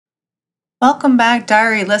Welcome back,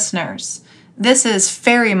 Diary listeners. This is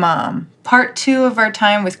Fairy Mom, part 2 of our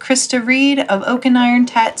time with Krista Reid of Oak and Iron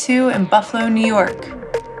Tattoo in Buffalo, New York.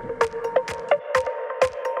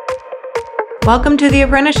 Welcome to the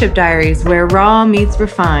Apprenticeship Diaries, where raw meets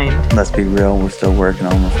refined. Let's be real, we're still working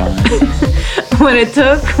on refining. What it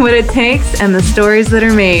took, what it takes, and the stories that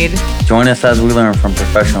are made. Join us as we learn from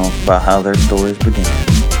professionals about how their stories began.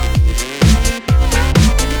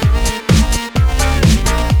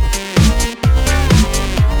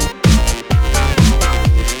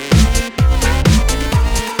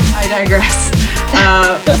 I digress.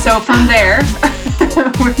 So from there,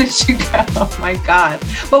 where did you go? Oh my God.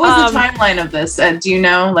 What was the timeline of this? Do you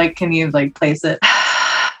know? Can you place it?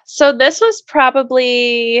 So this was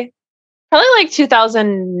probably like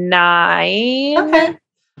 2009. Okay.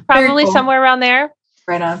 Probably cool. Somewhere around there.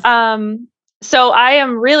 Right on. So I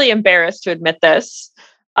am really embarrassed to admit this.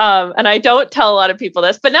 And I don't tell a lot of people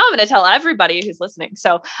this, but now I'm going to tell everybody who's listening.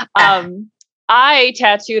 So I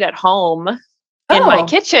tattooed at home in my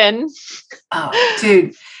kitchen. Oh,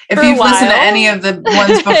 dude. If you've listened to any of the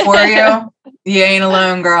ones before you ain't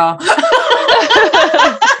alone, girl. No,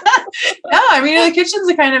 I mean, the kitchen's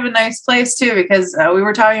a kind of a nice place too, because we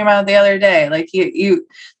were talking about it the other day.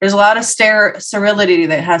 There's a lot of sterility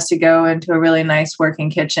that has to go into a really nice working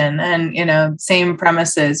kitchen, and same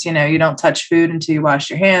premises. You don't touch food until you wash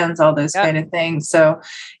your hands, all those kind of things. So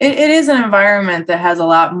it is an environment that has a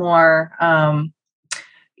lot more,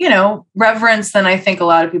 reverence than I think a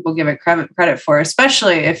lot of people give it credit for,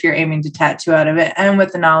 especially if you're aiming to tattoo out of it. And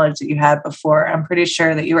with the knowledge that you had before, I'm pretty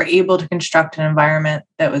sure that you were able to construct an environment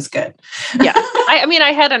that was good. Yeah.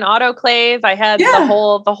 I had an autoclave. I had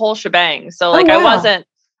the whole shebang. So wow.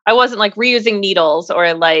 I wasn't reusing needles or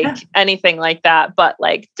anything like that, but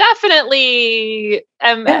definitely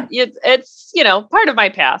it's, part of my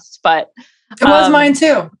past, but it was mine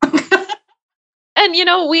too. And,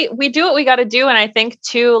 we do what we got to do. And I think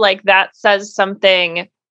too, that says something.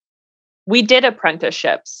 We did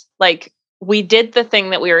apprenticeships. We did the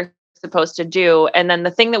thing that we were supposed to do. And then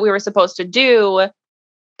the thing that we were supposed to do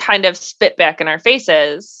kind of spit back in our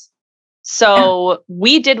faces. So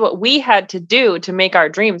we did what we had to do to make our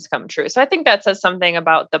dreams come true. So I think that says something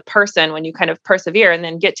about the person when you kind of persevere and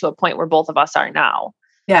then get to a point where both of us are now.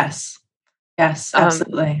 Yes. Yes,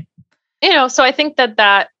 absolutely. So I think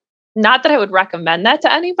that not that I would recommend that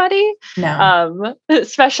to anybody. No.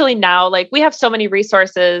 Especially now, we have so many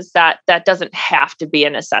resources that doesn't have to be a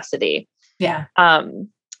necessity. Yeah.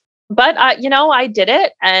 But I did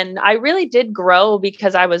it, and I really did grow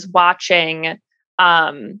because I was watching,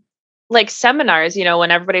 seminars,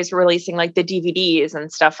 when everybody's releasing the DVDs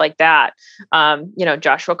and stuff like that.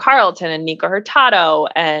 Joshua Carlton and Nico Hurtado,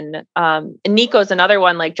 and Nico's another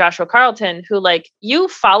one, Joshua Carlton, who you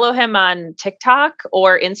follow him on TikTok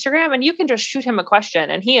or Instagram and you can just shoot him a question.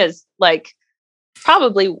 And he is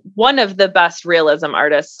probably one of the best realism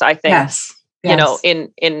artists, I think, yes.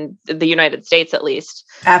 In the United States, at least.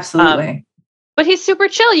 Absolutely. But he's super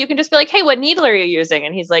chill. You can just be like, hey, what needle are you using?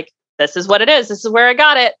 And he's like, this is what it is. This is where I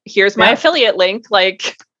got it. Here's my affiliate link.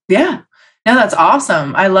 Yeah, no, that's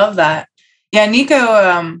awesome. I love that. Yeah.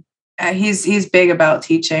 Nico, he's big about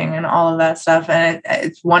teaching and all of that stuff. And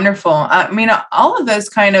it's wonderful. I mean, all of those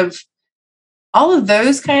kind of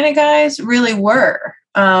guys really were,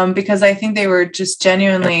 because I think they were just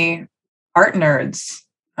genuinely art nerds.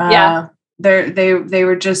 They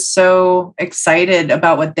were just so excited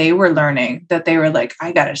about what they were learning that they were like,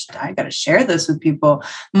 I gotta share this with people.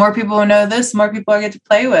 The more people who know this, the more people I get to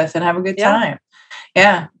play with and have a good time.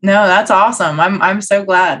 Yeah, no, that's awesome. I'm so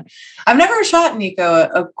glad. I've never shot Nico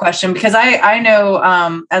a question because I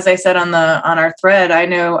know, as I said on our thread, I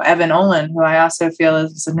know Evan Olin, who I also feel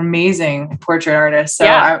is an amazing portrait artist.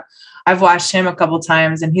 So I've watched him a couple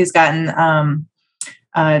times, and he's gotten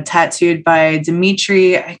tattooed by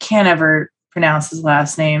Dimitri. I can't ever pronounce his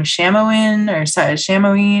last name, Shamoin.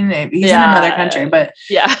 He's in another country, but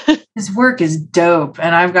his work is dope.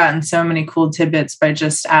 And I've gotten so many cool tidbits by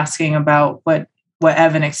just asking about what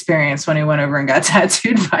Evan experienced when he went over and got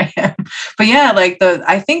tattooed by him. But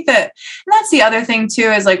I think that, and that's the other thing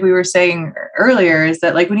too, is we were saying earlier, is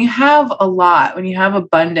that when you have a lot, when you have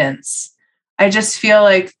abundance, I just feel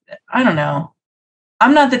I don't know.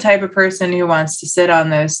 I'm not the type of person who wants to sit on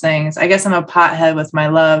those things. I guess I'm a pothead with my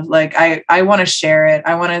love. I want to share it.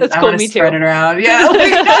 I want to spread it around. Yeah.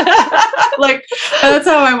 That's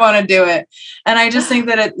how I want to do it. And I just think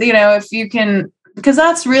that if you can, because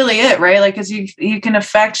that's really it, right? Because you can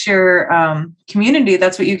affect your community.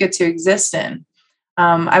 That's what you get to exist in.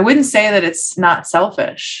 I wouldn't say that it's not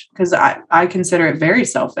selfish, because I consider it very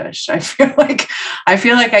selfish. I feel like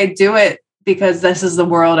I do it because this is the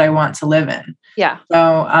world I want to live in. Yeah.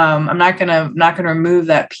 So I'm not gonna remove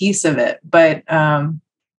that piece of it, but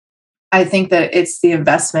I think that it's the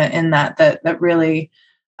investment in that really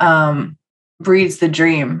breeds the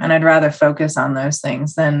dream, and I'd rather focus on those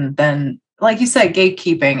things than like you said,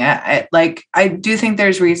 gatekeeping. I do think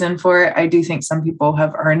there's reason for it. I do think some people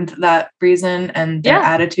have earned that reason, and their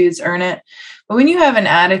attitudes earn it. But when you have an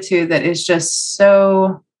attitude that is just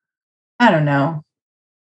so, I don't know,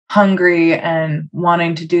 hungry and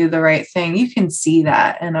wanting to do the right thing, you can see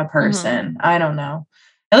that in a person. I don't know.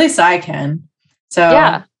 At least I can. So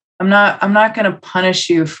I'm not going to punish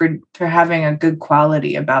you for having a good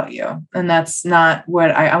quality about you. And that's not what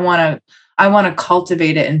I want to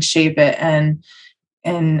cultivate it and shape it and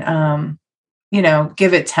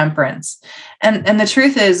give it temperance. And the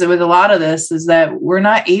truth is, with a lot of this, is that we're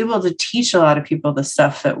not able to teach a lot of people the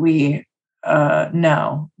stuff that we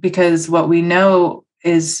know, because what we know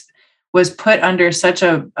was put under such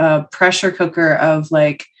a pressure cooker of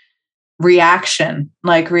like reaction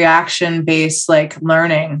based like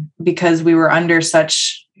learning, because we were under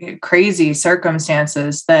such crazy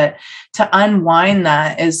circumstances that to unwind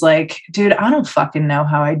that is like, dude, I don't fucking know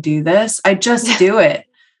how I do this. I just do it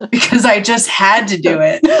because I just had to do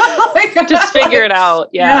it. Just figure it out.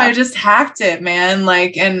 Yeah. I just hacked it, man.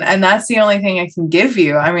 Like, and that's the only thing I can give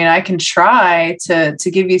you. I mean, I can try to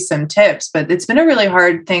give you some tips, but it's been a really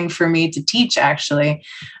hard thing for me to teach, actually.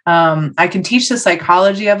 I can teach the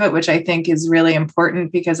psychology of it, which I think is really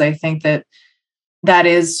important, because I think that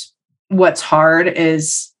is what's hard,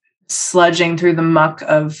 is sludging through the muck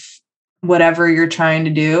of whatever you're trying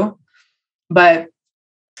to do. But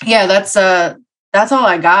yeah, that's all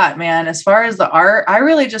I got, man. As far as the art, I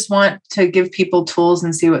really just want to give people tools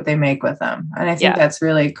and see what they make with them. And I think that's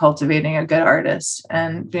really cultivating a good artist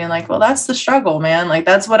and being like, well, that's the struggle, man. Like,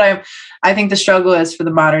 that's what I think the struggle is for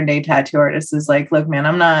the modern day tattoo artist, is like, look, man,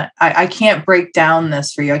 I can't break down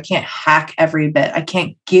this for you. I can't hack every bit. I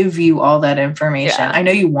can't give you all that information. Yeah. I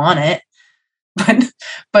know you want it,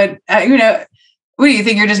 but what do you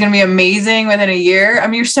think? You're just going to be amazing within a year? I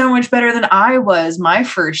mean, you're so much better than I was my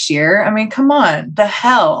first year. I mean, come on, the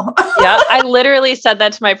hell. Yeah. I literally said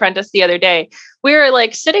that to my apprentice the other day. We were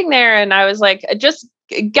like sitting there and I was like, just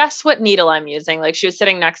guess what needle I'm using. Like, she was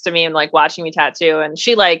sitting next to me and like watching me tattoo, and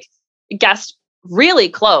she like guessed really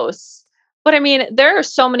close. But I mean, there are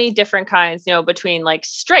so many different kinds, between like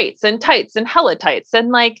straights and tights and hella tights and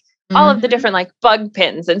like all of the different like bug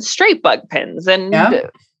pins and straight bug pins and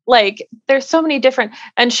like, there's so many different,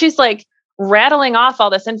 and she's like rattling off all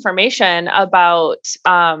this information about,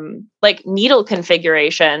 like needle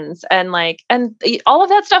configurations and all of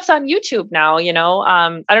that stuff's on YouTube now,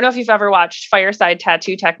 I don't know if you've ever watched Fireside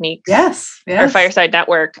Tattoo Techniques. Yes. Or Fireside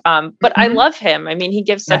Network. But I love him. I mean, he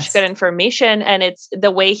gives such good information, and it's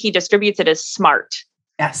the way he distributes it is smart.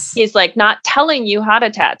 Yes. He's like not telling you how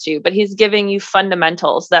to tattoo, but he's giving you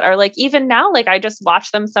fundamentals that are like, even now, like I just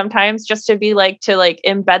watch them sometimes just to be like, to like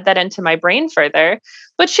embed that into my brain further.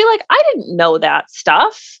 But she like, I didn't know that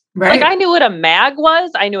stuff. Right. Like I knew what a mag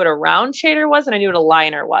was. I knew what a round shader was, and I knew what a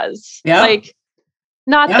liner was. Yeah. Like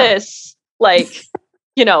not this, like,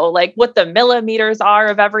 like what the millimeters are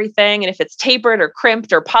of everything. And if it's tapered or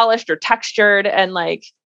crimped or polished or textured. And like,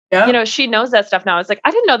 she knows that stuff now. It's like,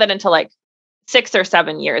 I didn't know that until like 6 or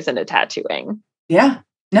 7 years into tattooing. Yeah.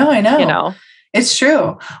 No, I know. It's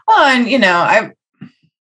true. Well, and I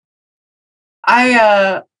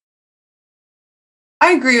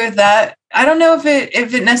agree with that. I don't know if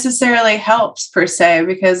it necessarily helps per se,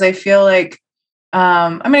 because I feel like,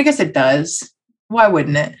 I guess it does. Why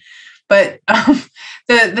wouldn't it? But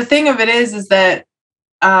the thing of it is that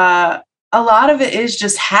a lot of it is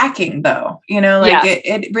just hacking, though.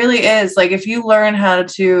 It really is. Like, if you learn how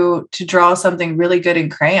to draw something really good in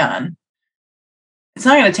crayon, it's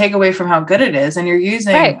not going to take away from how good it is. And you're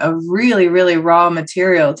using a really, really raw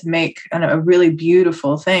material to make a really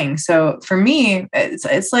beautiful thing. So for me,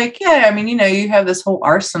 it's like, you have this whole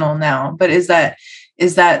arsenal now, but is that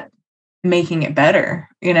making it better?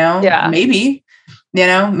 Maybe,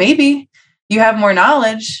 maybe you have more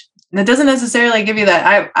knowledge. That doesn't necessarily give you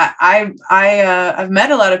that. I've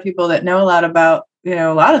met a lot of people that know a lot about,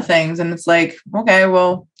 a lot of things. And it's like, okay,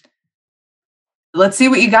 well, let's see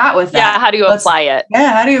what you got with that. Yeah. How do you apply it?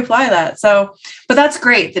 Yeah. How do you apply that? So, but that's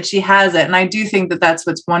great that she has it. And I do think that that's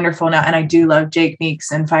what's wonderful now. And I do love Jake Meeks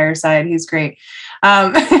and Fireside. He's great.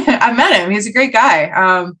 I met him. He's a great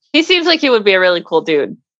guy. He seems like he would be a really cool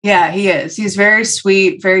dude. Yeah, he is. He's very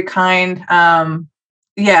sweet, very kind.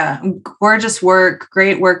 Yeah, gorgeous work,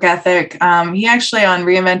 great work ethic. He actually on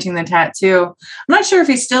Reinventing the Tattoo, I'm not sure if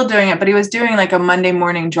he's still doing it, but he was doing like a Monday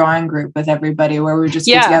morning drawing group with everybody where we would just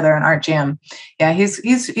get together and art jam. Yeah,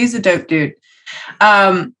 he's a dope dude.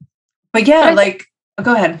 But yeah, like,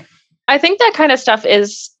 go ahead. I think that kind of stuff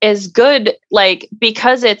is good, like,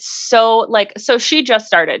 because it's so like, so she just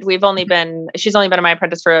started. She's only been my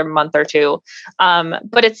apprentice for a month or two.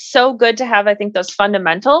 But it's so good to have, I think, those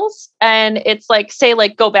fundamentals. And it's like, say,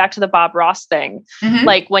 like, go back to the Bob Ross thing. Mm-hmm.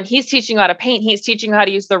 Like when he's teaching you how to paint, he's teaching you how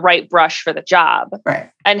to use the right brush for the job.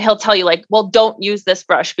 Right. And he'll tell you like, well, don't use this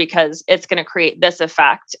brush because it's going to create this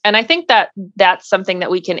effect. And I think that that's something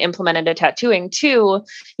that we can implement into tattooing too,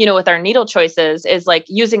 you know, with our needle choices, is like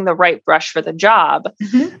using the right brush for the job.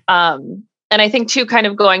 Mm-hmm. And I think too, kind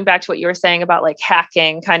of going back to what you were saying about like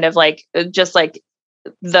hacking, kind of like just like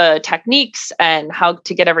the techniques and how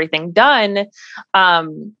to get everything done.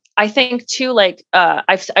 I think too, like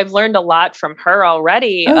I've learned a lot from her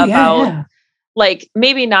already about like,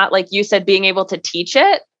 maybe not like you said, being able to teach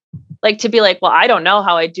it, like to be like, well, I don't know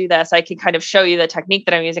how I do this. I can kind of show you the technique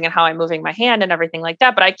that I'm using and how I'm moving my hand and everything like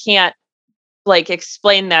that. But I can't like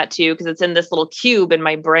explain that to you because it's in this little cube in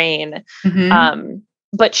my brain. Mm-hmm.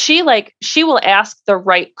 But she will ask the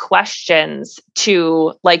right questions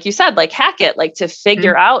to, like you said, like hack it, like to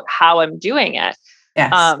figure out how I'm doing it.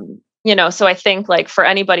 Yes. You know, so I think like for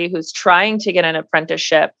anybody who's trying to get an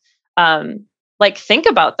apprenticeship, like think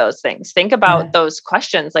about those things, think about those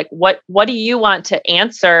questions. Like what do you want to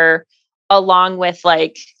answer along with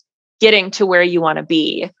like getting to where you want to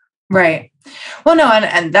be? Right. Well, no,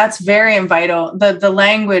 and that's very vital. The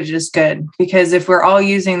language is good because if we're all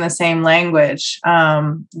using the same language,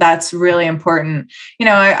 that's really important. You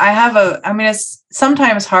know, it's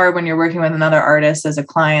sometimes hard when you're working with another artist as a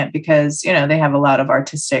client because, you know, they have a lot of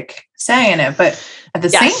artistic say in it, but at the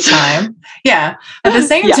same time,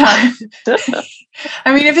 time,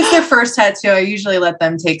 I mean, if it's their first tattoo, I usually let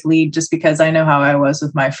them take lead just because I know how I was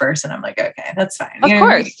with my first and I'm like, okay, that's fine. Of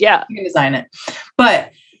course. You can design it,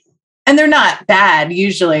 and they're not bad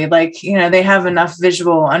usually, like, you know, they have enough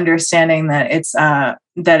visual understanding that it's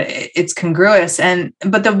congruous.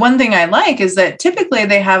 But the one thing I like is that typically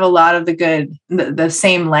they have a lot of the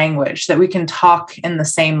same language, that we can talk in the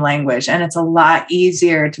same language. And it's a lot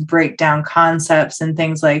easier to break down concepts and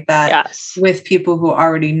things like that with people who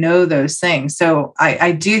already know those things. So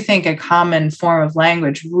I do think a common form of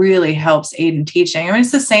language really helps aid in teaching. I mean,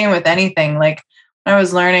 it's the same with anything. Like, I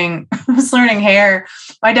was learning hair.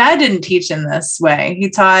 My dad didn't teach in this way.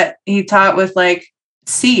 He taught with like,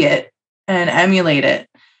 see it and emulate it.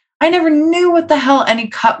 I never knew what the hell any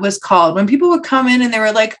cut was called. When people would come in and they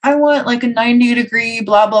were like, I want like a 90-degree,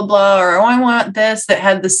 blah, blah, blah, or oh, I want this that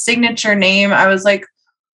had the signature name. I was like,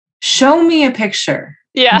 show me a picture.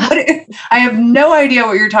 Yeah. I have no idea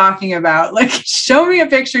what you're talking about. Like, show me a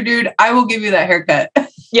picture, dude. I will give you that haircut.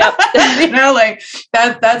 Yep. You know, like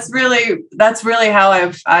that's really how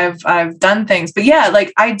I've done things. But yeah,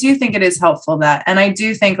 like I do think it is helpful and I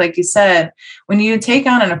do think, like you said, when you take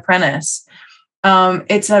on an apprentice,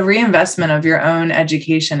 it's a reinvestment of your own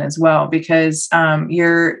education as well, because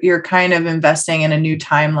you're kind of investing in a new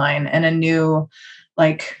timeline and a new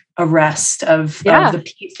like arrest of the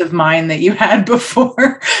peace of mind that you had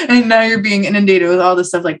before. And now you're being inundated with all this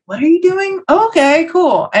stuff. Like, what are you doing? Oh, okay,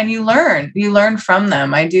 cool. And you learn from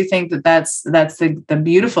them. I do think that's the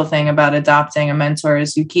beautiful thing about adopting a mentor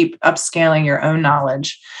is you keep upscaling your own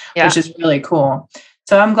knowledge, which is really cool.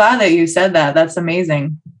 So I'm glad that you said that. That's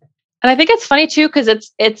amazing. And I think it's funny too, because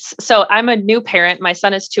it's so I'm a new parent. My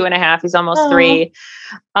son is 2.5. He's almost 3.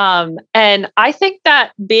 And I think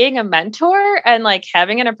that being a mentor and like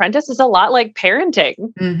having an apprentice is a lot like parenting.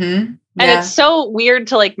 Mm-hmm. And it's so weird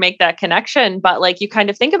to like make that connection, but like you kind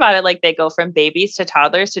of think about it, like they go from babies to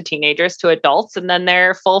toddlers to teenagers to adults, and then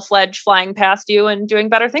they're full-fledged flying past you and doing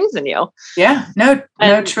better things than you. Yeah, no,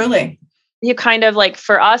 truly. You kind of like,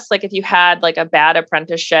 for us, like if you had like a bad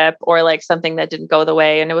apprenticeship or like something that didn't go the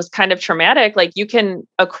way and it was kind of traumatic, like you can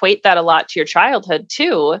equate that a lot to your childhood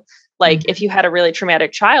too. Like if you had a really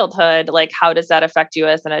traumatic childhood, like how does that affect you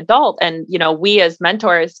as an adult? And, you know, we as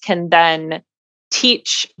mentors can then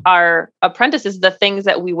teach our apprentices the things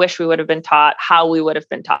that we wish we would have been taught, how we would have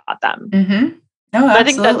been taught them. Mm-hmm. No,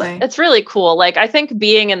 absolutely. I think that's really cool. Like, I think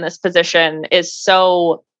being in this position is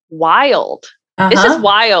so wild. It's just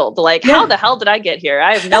wild. Like, how the hell did I get here?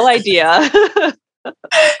 I have no idea.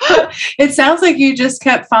 It sounds like you just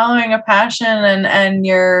kept following a passion and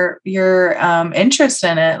your interest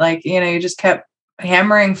in it. Like, you know, you just kept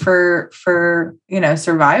hammering for, you know,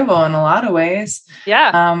 survival in a lot of ways.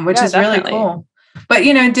 Yeah. Which is definitely really cool. but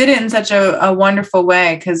did it in such a wonderful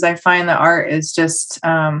way, because I find that art is just,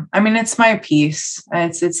 it's my peace.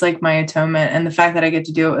 It's like my atonement. And the fact that I get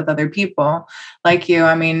to do it with other people like you,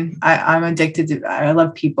 I'm addicted to, I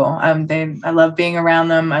love people. I love being around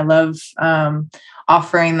them. I love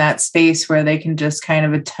offering that space where they can just kind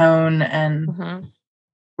of atone and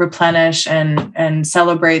replenish and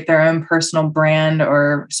celebrate their own personal brand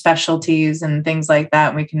or specialties and things like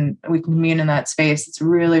that. We can commune in that space. It's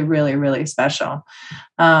really, really, really special.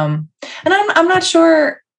 And I'm not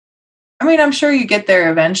sure. I'm sure you get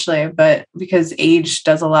there eventually, but because age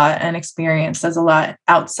does a lot and experience does a lot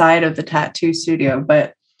outside of the tattoo studio.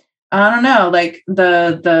 But I don't know, like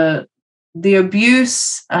the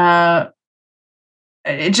abuse,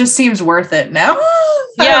 it just seems worth it now.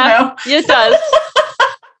 Yeah, it does.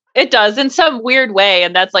 It does in some weird way.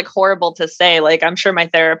 And that's like horrible to say. Like, I'm sure my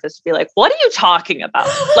therapist would be like, what are you talking about?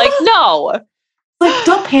 Like, no. Like,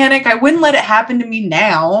 don't panic. I wouldn't let it happen to me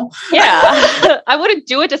now. Yeah. I wouldn't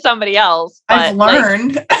do it to somebody else. But I've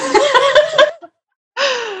learned.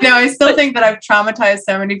 I still think that I've traumatized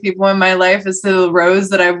so many people in my life as to the roads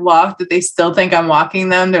that I've walked that they still think I'm walking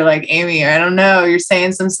them. They're like, Amy, I don't know. You're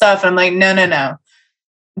saying some stuff. And I'm like, no.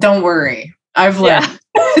 Don't worry. I've learned. Yeah.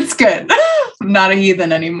 It's good. I'm not a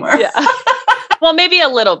heathen anymore. Yeah. Well, maybe a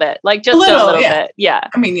little bit, like just a little bit. Yeah.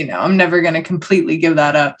 I'm never going to completely give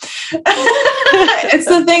that up. It's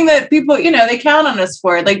the thing that people, they count on us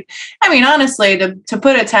for. Like, honestly, to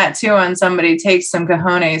put a tattoo on somebody takes some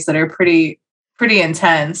cojones that are pretty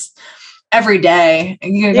intense every day.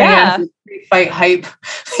 You have to fight hype.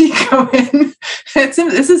 You go in. It's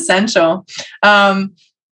essential.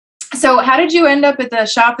 So how did you end up at the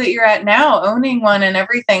shop that you're at now, owning one and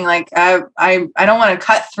everything? Like, I don't want to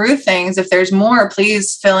cut through things. If there's more,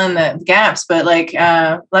 please fill in the gaps, but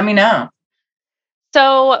let me know.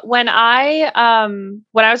 So when I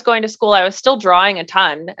was going to school, I was still drawing a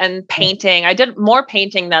ton and painting. I did more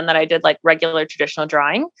painting then than I did like regular traditional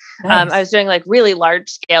drawing. Nice. I was doing like really large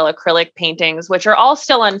scale acrylic paintings, which are all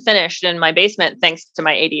still unfinished in my basement, thanks to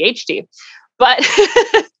my ADHD. But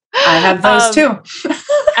I have those too.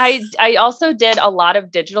 I also did a lot of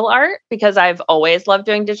digital art because I've always loved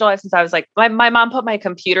doing digital art since I was like, my mom put my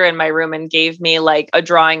computer in my room and gave me like a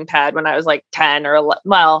drawing pad when I was like 10 or 11,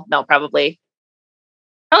 well, no, probably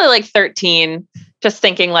like 13, just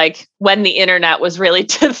thinking like when the internet was really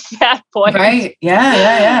to that point. Right.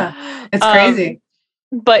 Yeah. It's crazy.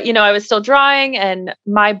 But, I was still drawing, and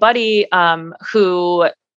my buddy, who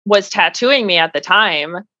was tattooing me at the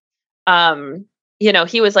time,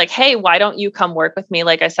 he was like, hey, why don't you come work with me?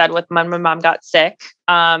 Like I said, when my mom got sick.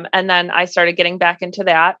 And then I started getting back into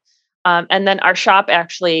that. And then our shop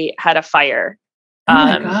actually had a fire,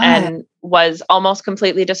 and was almost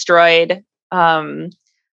completely destroyed.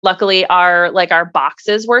 Luckily our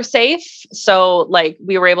boxes were safe. So like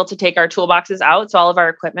we were able to take our toolboxes out. So all of our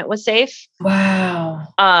equipment was safe. Wow.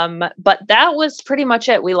 But that was pretty much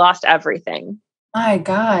it. We lost everything. My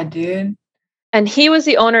God, dude. And he was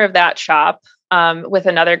the owner of that shop, with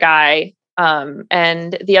another guy.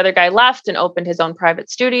 And the other guy left and opened his own private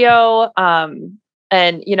studio. And,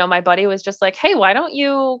 my buddy was just like, hey, why don't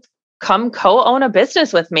you come co-own a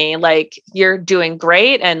business with me? Like, you're doing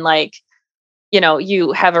great. And like,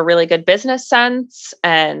 you have a really good business sense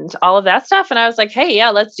and all of that stuff. And I was like, hey,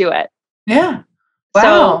 yeah, let's do it. Yeah. Wow.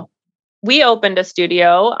 So we opened a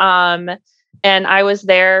studio. And I was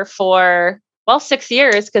there for, 6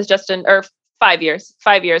 years, because 5 years,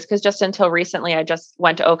 because just until recently, I just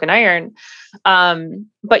went to Oak and Iron.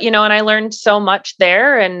 But, and I learned so much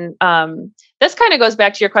there. And this kind of goes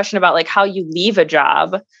back to your question about like how you leave a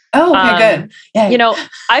job. Oh, okay, good. Yeah.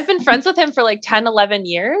 I've been friends with him for like 10, 11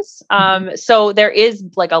 years. So there is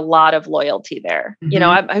like a lot of loyalty there.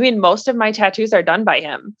 Mm-hmm. Most of my tattoos are done by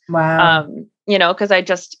him. Wow. Because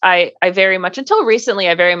I very much, until recently,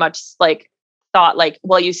 I very much like thought like,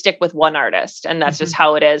 well, you stick with one artist and that's just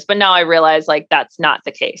how it is. But now I realize like, that's not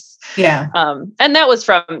the case. Yeah. And that was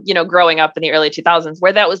from, growing up in the early 2000s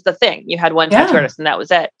where that was the thing. You had one tattoo artist and that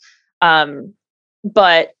was it.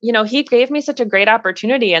 But, he gave me such a great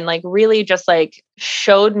opportunity and like really just like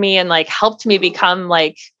showed me and like helped me become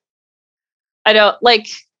like,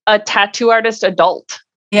 a tattoo artist adult.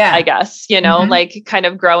 Yeah. I guess, like kind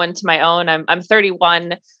of grow into my own. I'm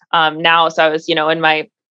 31 now. So I was, in my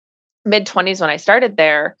mid-20s when I started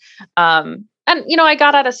there. And, I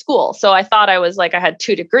got out of school. So I thought I was like, I had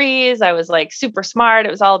 2 degrees. I was like super smart.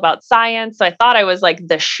 It was all about science. So I thought I was like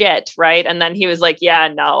the shit. Right. And then he was like, yeah,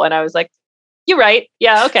 no. And I was like, you're right.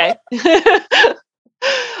 Yeah. Okay.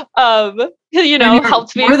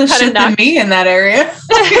 Helped me more the shit than me in that area.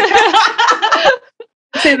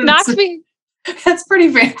 knocked me That's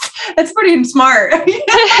pretty fancy. That's pretty smart.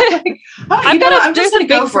 I'm just a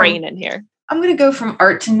big brain in here. I'm going to go from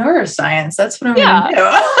art to neuroscience. That's what I'm going to do.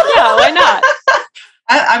 Yeah, why not?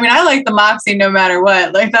 I mean, I like the moxie no matter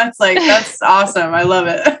what. That's awesome. I love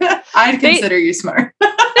it. I'd consider you smart.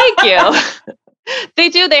 Thank you. They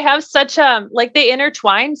do. They have such they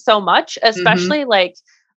intertwine so much, especially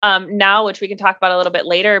now, which we can talk about a little bit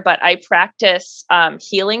later, but I practice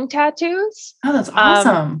healing tattoos. Oh, that's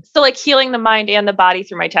awesome. So healing the mind and the body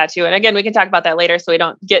through my tattoo. And again, we can talk about that later so we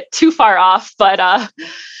don't get too far off, but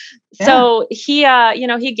so he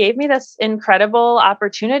gave me this incredible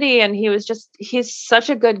opportunity, and he's such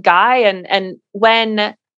a good guy. And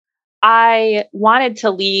when I wanted to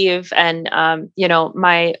leave, and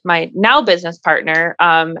my now business partner,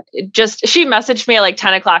 she messaged me at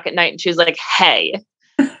 10 o'clock at night, and she was like, "Hey,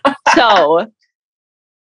 so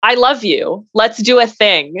I love you. Let's do a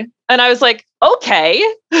thing." And I was like, "Okay."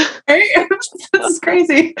 This is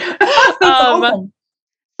crazy. That's awesome.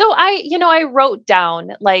 So I wrote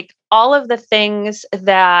down all of the things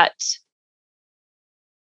that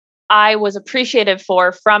I was appreciative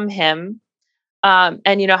from him.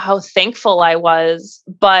 And how thankful I was,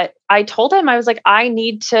 but I told him, I was like, I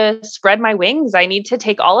need to spread my wings. I need to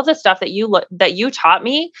take all of the stuff that you taught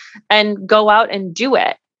me and go out and do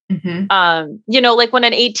it. Mm-hmm. When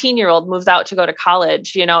an 18-year-old moves out to go to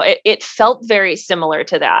college, it felt very similar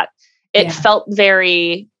to that. It felt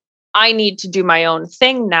very, I need to do my own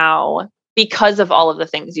thing now because of all of the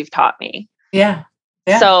things you've taught me. Yeah.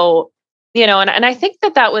 So, and I think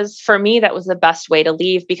that was, for me, that was the best way to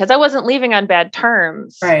leave, because I wasn't leaving on bad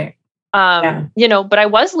terms. Right. But I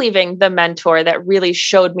was leaving the mentor that really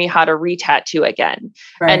showed me how to re-tattoo again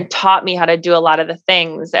and taught me how to do a lot of the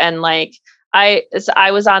things. And I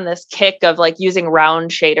was on this kick of using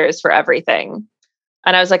round shaders for everything.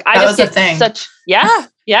 And I was like, that was a thing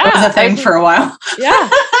for a while. Yeah.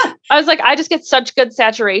 I was like, I just get such good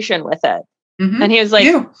saturation with it. Mm-hmm. And he was like,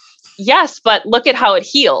 yes, but look at how it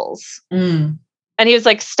heals. Mm. And he was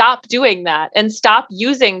like, stop doing that and stop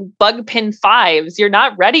using bug pin 5s. You're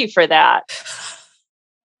not ready for that.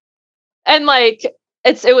 And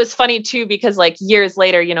it was funny too, because years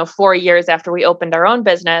later, 4 years after we opened our own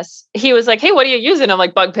business, he was like, hey, what are you using? I'm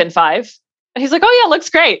like, bug pin 5. And he's like, oh yeah, looks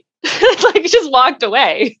great. He just walked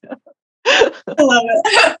away. I love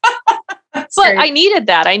it. But I needed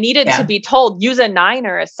that. I needed to be told, use a 9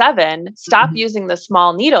 or a 7, stop using the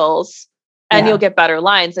small needles, and you'll get better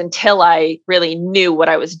lines, until I really knew what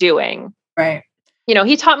I was doing. Right.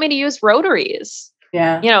 He taught me to use rotaries.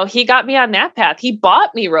 Yeah. He got me on that path. He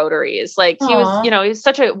bought me rotaries. He was, he was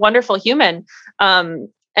such a wonderful human.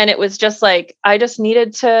 And it was just I just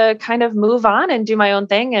needed to kind of move on and do my own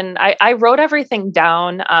thing. And I wrote everything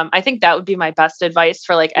down. I think that would be my best advice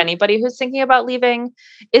for anybody who's thinking about leaving,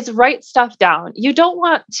 is write stuff down. You don't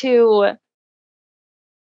want to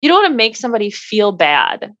make somebody feel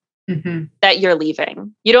bad that you're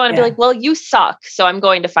leaving. You don't want to be like, well, you suck, so I'm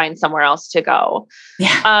going to find somewhere else to go.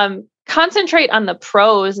 Yeah. Concentrate on the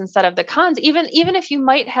pros instead of the cons. Even if you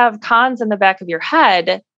might have cons in the back of your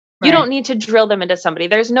head, you don't need to drill them into somebody.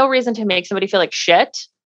 There's no reason to make somebody feel like shit.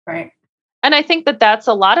 Right. And I think that's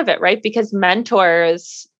a lot of it, right? Because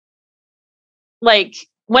mentors,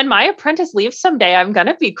 when my apprentice leaves someday, I'm going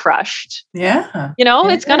to be crushed. Yeah.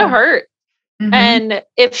 It's going to hurt. Mm-hmm. And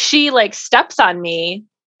if she steps on me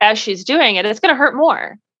as she's doing it, it's going to hurt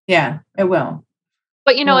more. Yeah, it will.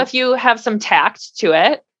 But if you have some tact to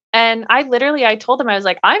it, and I told him, I was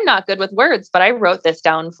like, I'm not good with words, but I wrote this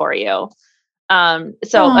down for you.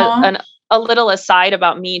 So a little aside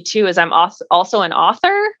about me too, is I'm also an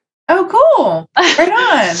author. Oh, cool.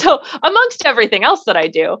 Right on. So amongst everything else that I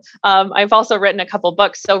do, I've also written a couple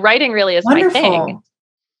books. So writing really is my thing.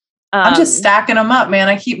 I'm just stacking them up, man.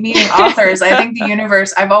 I keep meeting authors. I think the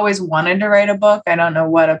universe, I've always wanted to write a book. I don't know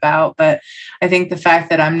what about, but I think the fact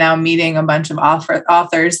that I'm now meeting a bunch of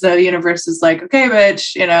authors, the universe is like, okay,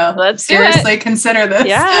 bitch, let's seriously consider this.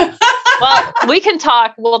 Yeah. Well,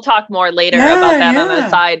 we'll talk more later about that on the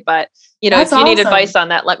side, but if you need advice on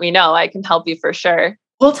that, let me know. I can help you for sure.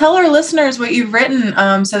 Well, tell our listeners what you've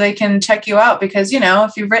written so they can check you out, because,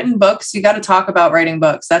 if you've written books, you got to talk about writing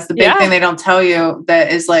books. That's the big thing they don't tell you,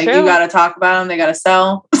 that is you got to talk about them. They got to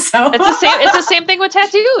sell. So it's the same thing with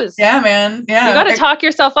tattoos. Yeah, man. Yeah. You got to talk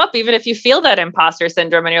yourself up, even if you feel that imposter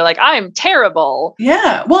syndrome and you're like, I'm terrible.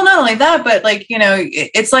 Yeah. Well, not only that, but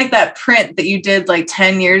it's like that print that you did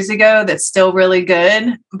 10 years ago that's still really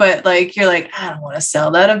good. But you're like, I don't want to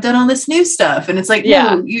sell that. I've done all this new stuff. And it's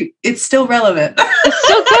no, it's still relevant. It's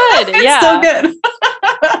so good. It's so good.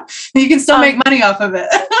 You can still make money off of it.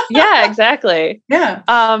 Yeah, exactly. Yeah.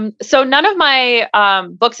 So none of my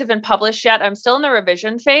books have been published yet. I'm still in the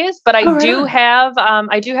revision phase, but I do have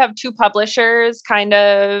 2 publishers kind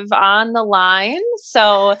of on the line.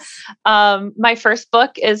 So my first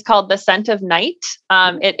book is called The Scent of Night.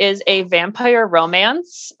 It is a vampire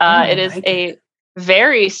romance. It is a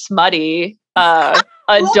very smutty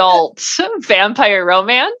adult vampire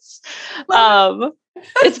romance.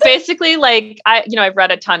 It's basically like I've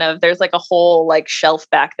read a ton of, there's like a whole like shelf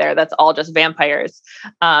back there that's all just vampires.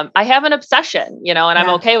 I have an obsession, and I'm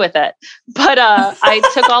okay with it. But I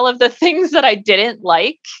took all of the things that I didn't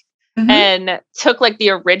like and took like the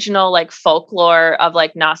original like folklore of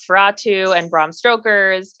like Nosferatu and Bram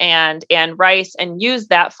Stoker's and Anne Rice and used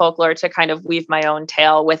that folklore to kind of weave my own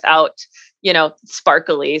tale without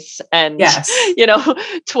sparklies and,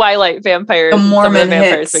 Twilight vampires. The Mormon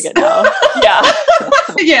vampires hits. we get now. Yeah.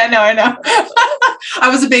 Yeah, no, I know. I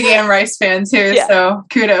was a big Anne Rice fan too, so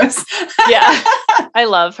kudos. Yeah. I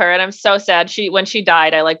love her. And I'm so sad. When she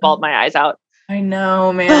died, I like bawled my eyes out. I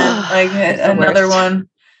know, man. Like another one.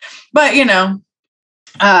 But, I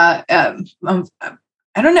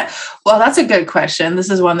don't know. Well, that's a good question. This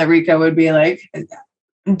is one that Rico would be like,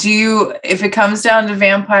 if it comes down to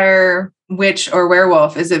vampire, witch, or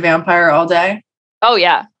werewolf, is it vampire all day? Oh,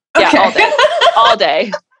 yeah. Yeah, okay. all day. All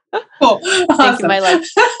day. Cool. Awesome. Thank you, my love.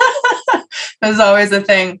 That's always a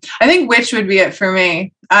thing. I think witch would be it for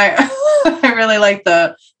me. I really like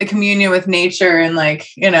the communion with nature and like,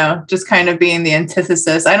 just kind of being the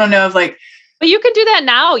antithesis. I don't know if like, but you can do that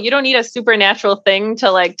now. You don't need a supernatural thing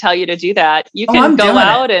to like tell you to do that. You can go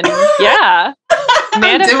out and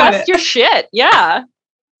manifest your shit. Yeah.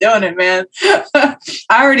 Doing it, man.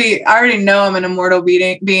 I already know I'm an immortal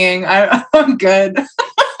being. I'm good.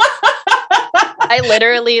 I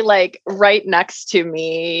literally like right next to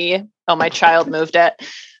me. Oh, my child moved it.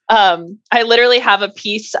 I literally have a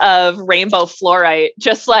piece of rainbow fluorite,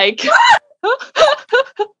 just like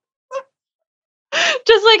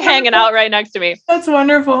hanging out right next to me. That's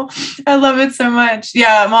wonderful. I love it so much.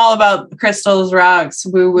 Yeah, I'm all about crystals, rocks,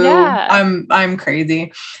 woo woo. Yeah. I'm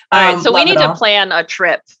crazy. All right, so we need to plan a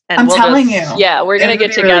trip. And I'm telling you. Yeah, we're gonna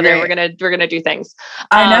get together. Really we're gonna do things.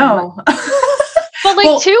 I know. But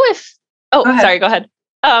like go ahead.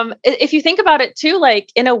 If you think about it too,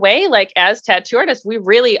 like in a way, like as tattoo artists, we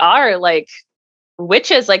really are like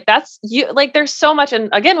witches. Like that's you. Like there's so much, and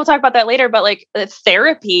again, we'll talk about that later. But like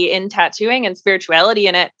therapy in tattooing and spirituality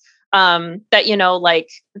in it, that like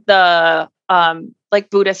the like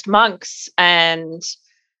Buddhist monks and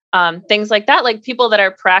things like that, like people that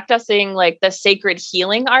are practicing like the sacred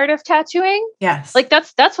healing art of tattooing. Yes, like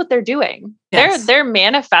that's what they're doing. Yes. They're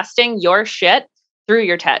manifesting your shit through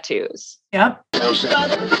your tattoos. Yep.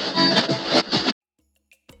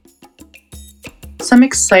 Some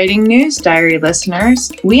exciting news, diary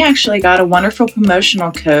listeners. We actually got a wonderful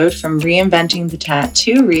promotional code from Reinventing the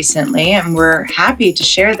Tattoo recently, and we're happy to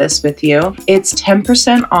share this with you. It's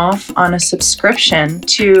 10% off on a subscription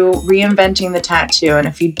to Reinventing the Tattoo. And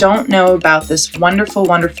if you don't know about this wonderful,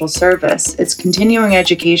 wonderful service, it's continuing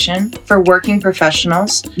education for working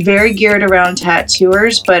professionals, very geared around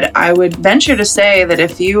tattooers. But I would venture to say that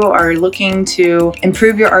if you are looking to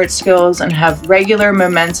improve your art skills and have regular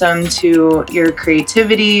momentum to your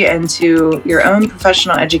creativity and to your own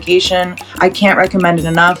professional education, I can't recommend it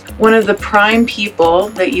enough. One of the prime people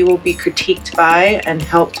that you will be critiqued by and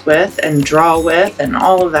helped with and draw with and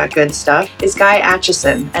all of that good stuff is Guy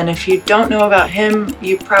Atchison. And if you don't know about him,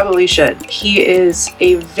 you probably should. He is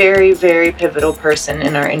a very, very pivotal person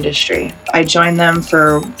in our industry. I joined them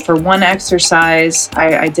for one exercise.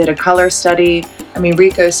 I did a color study. I mean,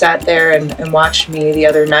 Rico sat there and watched me the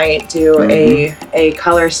other night do a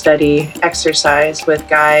color study exercise with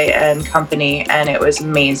Guy and company, and it was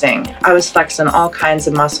amazing. I was flexing all kinds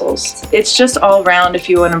of muscles. It's just all around if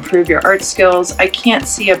you want to improve your art skills. I can't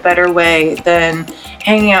see a better way than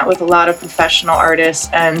hanging out with a lot of professional artists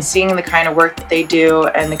and seeing the kind of work that they do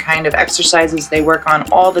and the kind of exercises they work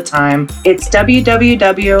on all the time. It's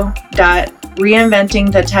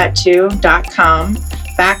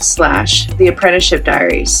www.reinventingthetattoo.com/The Apprenticeship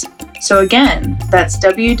Diaries. So again, that's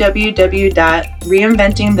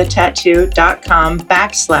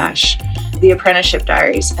www.reinventingthetattoo.com/The Apprenticeship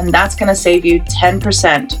Diaries. And that's going to save you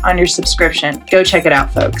 10% on your subscription. Go check it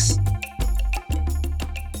out, folks.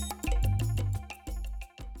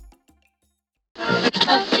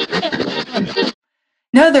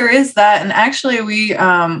 No, there is that. And actually we,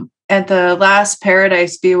 at the last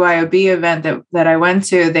Paradise BYOB event that I went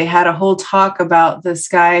to, they had a whole talk about this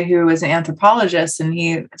guy who was an anthropologist and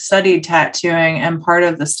he studied tattooing. And part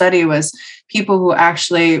of the study was people who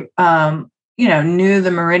actually, knew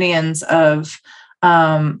the meridians of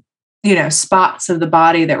spots of the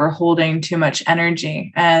body that were holding too much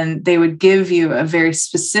energy. And they would give you a very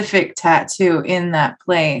specific tattoo in that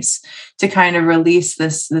place to kind of release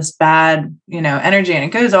this bad, energy. And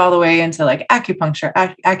it goes all the way into like acupuncture,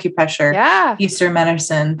 acupressure, Eastern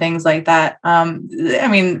medicine, things like that.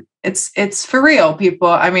 It's for real, people.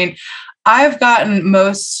 I mean, I've gotten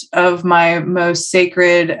most of my most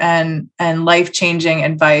sacred and life-changing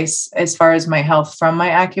advice as far as my health from my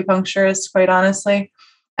acupuncturist, quite honestly.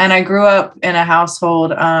 And I grew up in a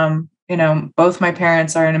household, both my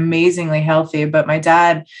parents are amazingly healthy, but my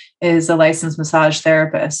dad is a licensed massage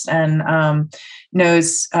therapist and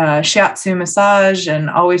knows shiatsu massage and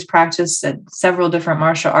always practiced at several different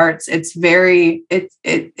martial arts. It's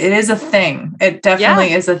it is a thing. It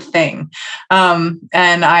definitely is a thing.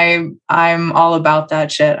 And I'm all about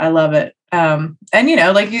that shit. I love it. And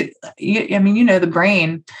the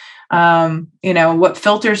brain, what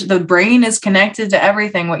filters the brain is connected to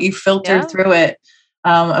everything. What you filter through it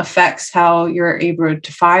affects how you're able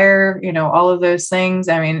to fire, all of those things.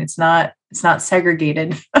 I mean, it's not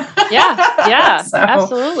segregated. Yeah, so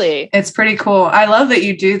absolutely. It's pretty cool. I love that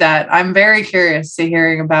you do that. I'm very curious to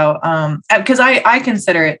hearing about, because I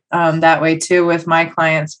consider it that way too with my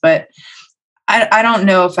clients, but I don't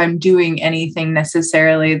know if I'm doing anything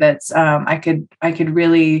necessarily that's I could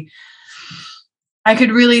really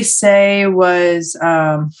say was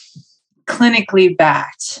clinically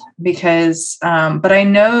backed because, but I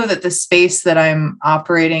know that the space that I'm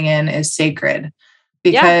operating in is sacred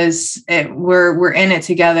because we're in it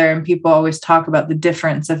together, and people always talk about the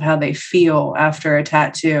difference of how they feel after a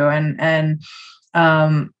tattoo, and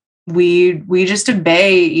we just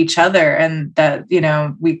obey each other, and that,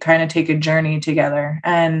 we kind of take a journey together,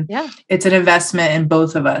 and it's an investment in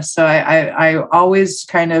both of us. So I always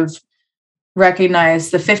kind of recognize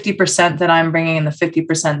the 50% that I'm bringing and the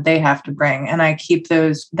 50% they have to bring. And I keep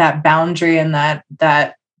that boundary and that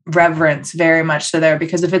reverence very much so there,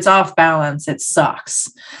 because if it's off balance, it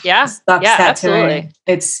sucks. Yeah. It sucks Absolutely.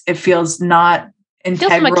 It feels not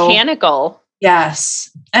integral. It feels mechanical.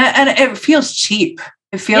 Yes. And it feels cheap.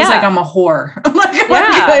 It feels like I'm a whore.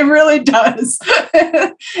 It really does.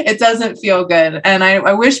 It doesn't feel good. And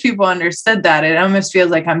I wish people understood that. It almost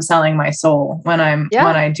feels like I'm selling my soul when when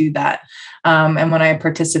I do that. And when I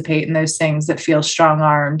participate in those things that feel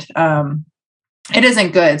strong-armed, it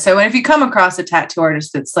isn't good. So if you come across a tattoo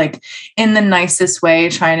artist that's like in the nicest way,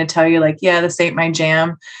 trying to tell you like, yeah, this ain't my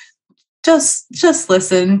jam, just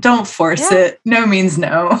listen. Don't force it. No means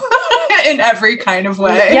no in every kind of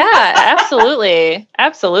way. Yeah, absolutely.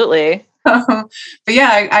 Absolutely. But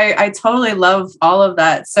yeah, I totally love all of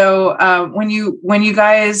that. So when you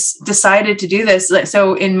guys decided to do this,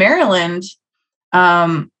 so in Maryland,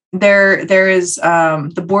 there is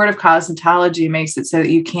the Board of Cosmetology makes it so that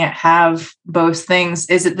you can't have both things.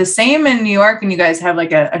 Is it the same in New York, and you guys have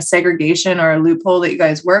like a segregation or a loophole that you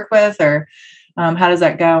guys work with, or how does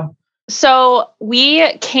that go? So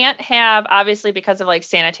we can't have, obviously, because of like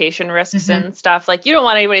sanitation risks and stuff, like you don't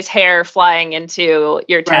want anybody's hair flying into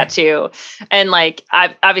your tattoo. And like,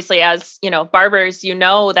 obviously as, barbers,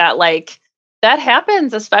 that like that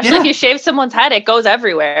happens, especially if you shave someone's head, it goes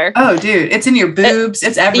everywhere. Oh, dude, it's in your boobs.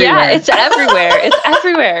 It's everywhere. Yeah, it's everywhere. It's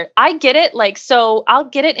everywhere. I get it. Like, so I'll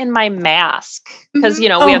get it in my mask because, we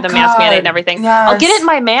have the mask mandate and everything. Yes. I'll get it in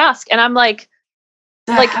my mask and I'm like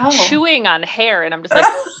chewing on hair, and I'm just like,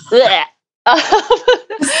 bleh.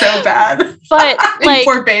 So bad. But like,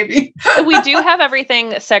 poor baby. We do have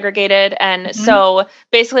everything segregated. And so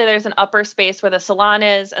basically there's an upper space where the salon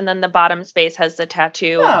is, and then the bottom space has the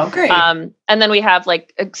tattoo. Oh, great. And then we have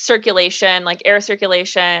like circulation, like air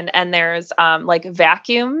circulation, and there's like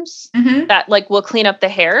vacuums that like will clean up the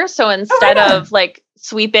hair. So instead of like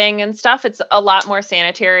sweeping and stuff, it's a lot more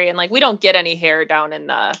sanitary, and like we don't get any hair down in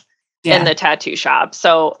the tattoo shop.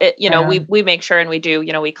 So it, we make sure, and we do,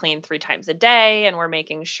 we clean 3 times a day, and we're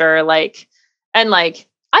making sure like, and like,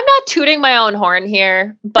 I'm not tooting my own horn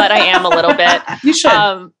here, but I am a little bit. You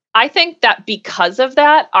should. I think that because of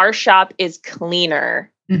that, our shop is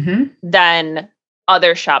cleaner than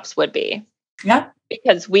other shops would be. Yeah.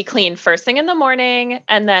 Because we clean first thing in the morning,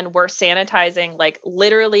 and then we're sanitizing like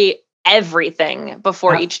literally everything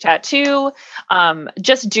before each tattoo.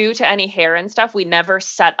 Just due to any hair and stuff, we never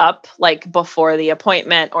set up like before the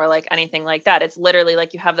appointment or like anything like that. It's literally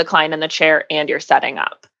like you have the client in the chair and you're setting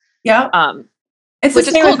up. Yeah. Which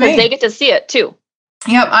is cool because they get to see it too.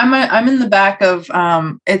 Yep. I'm in the back of,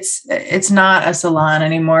 it's not a salon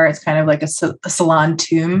anymore. It's kind of like a salon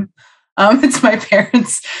tomb. It's my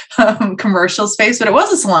parents' commercial space, but it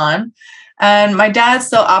was a salon. And my dad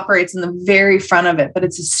still operates in the very front of it, but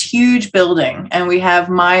it's this huge building. And we have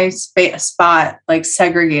my spot like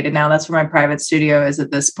segregated now. That's where my private studio is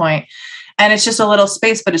at this point. And it's just a little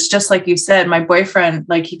space, but it's just like you said, my boyfriend,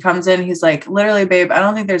 like he comes in, he's like, literally, babe, I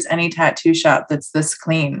don't think there's any tattoo shop that's this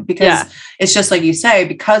clean, because it's just like you say,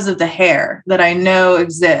 because of the hair that I know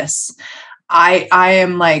exists. I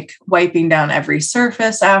am like wiping down every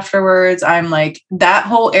surface afterwards. I'm like, that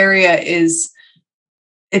whole area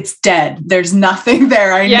it's dead. There's nothing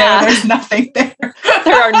there. I know there's nothing there.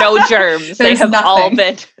 There are no germs. They have all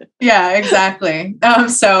been. Yeah, exactly.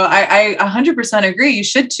 So I 100% agree. You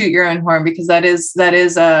should toot your own horn, because that's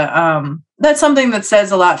something that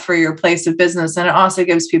says a lot for your place of business. And it also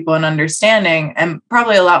gives people an understanding, and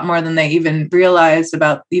probably a lot more than they even realized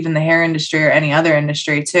about even the hair industry or any other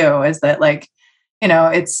industry too, is that like,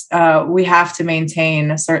 it's we have to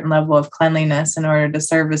maintain a certain level of cleanliness in order to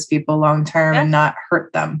service people long term and not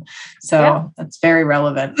hurt them. So that's very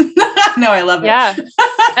relevant. No, I love it. Yeah.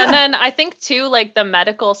 And then I think too, like the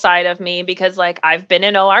medical side of me, because like I've been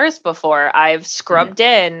in ORs before, I've scrubbed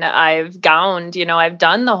in, I've gowned, I've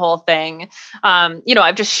done the whole thing. I'm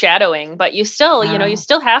just shadowing, but you still, you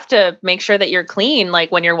still have to make sure that you're clean.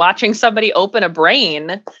 Like when you're watching somebody open a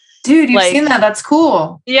brain. Dude, you've seen that. That's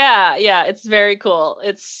cool. Yeah. Yeah. It's very cool.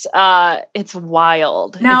 It's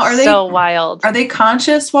wild. Now, it's so wild. Are they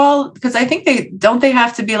conscious because I think they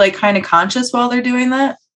have to be like kind of conscious while they're doing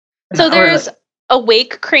that? So there's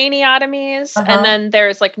awake craniotomies and then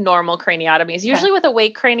there's like normal craniotomies. Usually with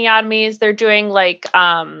awake craniotomies, they're doing like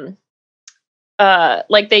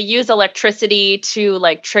they use electricity to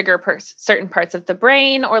like trigger certain parts of the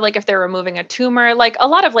brain, or like if they're removing a tumor, like a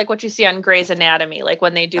lot of like what you see on Grey's Anatomy, like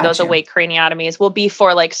when they do those awake craniotomies will be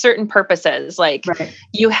for like certain purposes. Like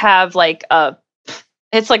you have like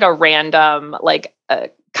it's like a random like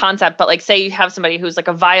concept, but like say you have somebody who's like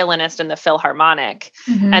a violinist in the Philharmonic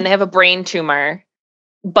and they have a brain tumor,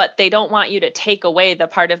 but they don't want you to take away the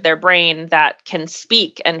part of their brain that can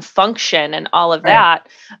speak and function and all of that.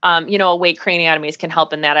 Awake craniotomies can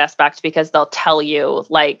help in that aspect, because they'll tell you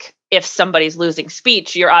like if somebody's losing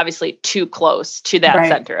speech, you're obviously too close to that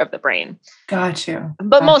center of the brain. Got you.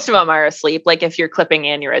 But most of them are asleep, like if you're clipping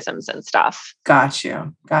aneurysms and stuff. Got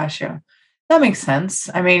you. That makes sense.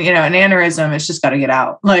 I mean, an aneurysm, it's just got to get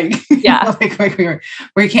out. Like, like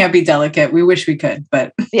we can't be delicate. We wish we could,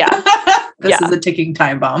 but this is a ticking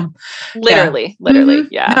time bomb. Literally.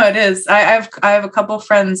 Yeah. No, it is. I have a couple of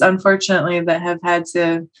friends, unfortunately, that have had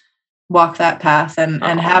to walk that path and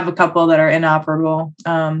have a couple that are inoperable,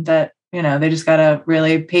 that, they just got to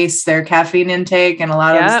really pace their caffeine intake and a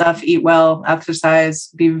lot of the stuff, eat well, exercise,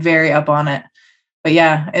 be very up on it. But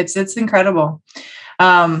yeah, it's incredible.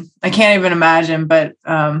 I can't even imagine, but,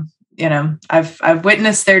 I've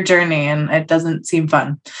witnessed their journey and it doesn't seem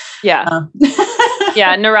fun. Yeah.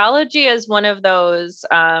 Yeah. Neurology is one of those,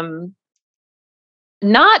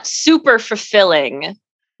 not super fulfilling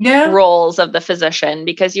roles of the physician,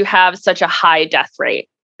 because you have such a high death rate.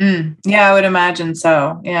 Yeah, I would imagine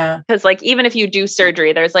so. Yeah. Because like, even if you do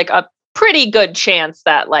surgery, there's like a pretty good chance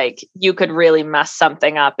that like you could really mess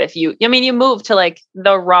something up if you move to like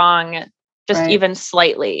the wrong, just even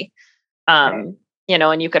slightly, and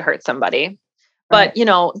you could hurt somebody. But,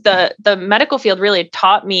 the medical field really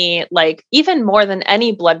taught me like even more than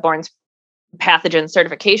any bloodborne pathogen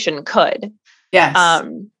certification could. Yes.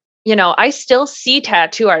 I still see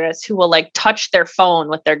tattoo artists who will like touch their phone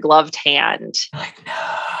with their gloved hand. Like, no.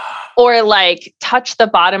 Or like touch the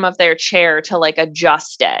bottom of their chair to like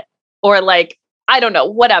adjust it. Or like, I don't know,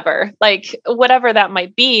 whatever that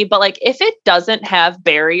might be. But like, if it doesn't have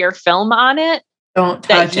barrier film on it, don't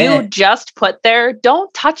touch that you just put there,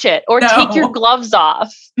 don't touch it or take your gloves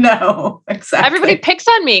off. No, exactly. Everybody picks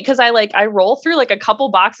on me because I roll through like a couple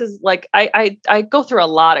boxes. Like I go through a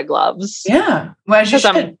lot of gloves. Yeah. Well, as you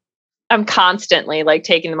should. I'm constantly like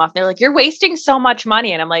taking them off. They're like, you're wasting so much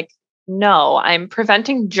money. And I'm like, no, I'm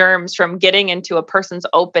preventing germs from getting into a person's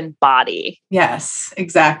open body. Yes,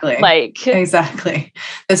 exactly. Exactly.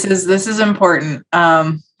 This is important.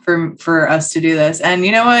 For us to do this. And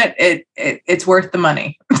you know what? It's worth the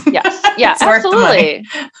money. Yes. Yeah, absolutely.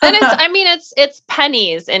 And it's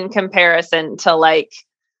pennies in comparison to like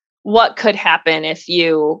what could happen if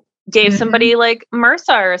you gave somebody like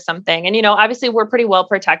MRSA or something. And, obviously we're pretty well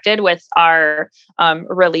protected with our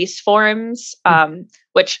release forms,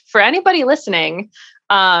 which for anybody listening,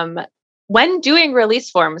 when doing release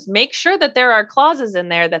forms, make sure that there are clauses in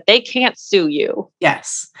there that they can't sue you.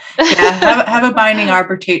 Yes. Yeah, have a binding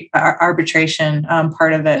arbitration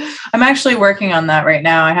part of it. I'm actually working on that right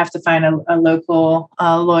now. I have to find a local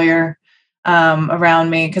lawyer around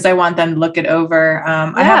me because I want them to look it over.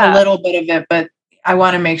 I have a little bit of it, but I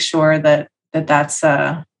want to make sure that's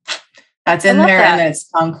in there and that it's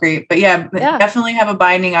concrete. But definitely have a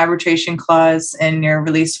binding arbitration clause in your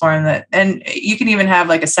release form and you can even have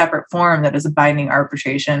like a separate form that is a binding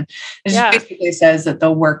arbitration. It just basically says that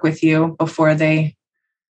they'll work with you before they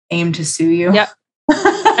aim to sue you. Yep.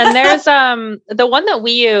 And there's the one that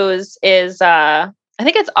we use is I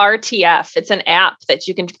think it's RTF. It's an app that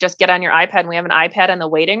you can just get on your iPad, and we have an iPad in the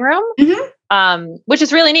waiting room, which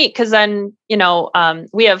is really neat because then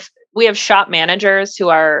we have shop managers who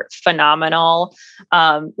are phenomenal.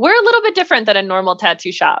 We're a little bit different than a normal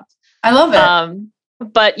tattoo shop. I love it.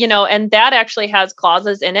 But, and that actually has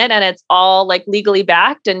clauses in it, and it's all like legally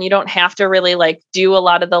backed, and you don't have to really like do a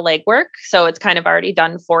lot of the legwork. So it's kind of already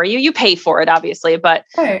done for you. You pay for it, obviously, but,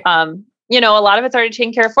 a lot of it's already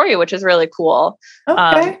taken care of for you, which is really cool.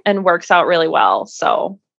 And works out really well.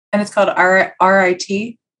 So. And it's called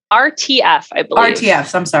RIT? RTF, I believe.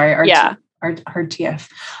 RTF. I'm sorry. RTF.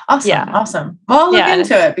 Awesome. Yeah. Awesome. Well, I'll look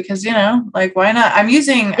into it because, why not? I'm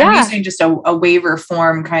using just a waiver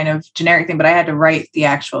form kind of generic thing, but I had to write the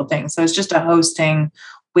actual thing. So it's just a hosting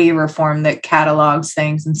waiver form that catalogs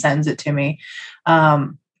things and sends it to me.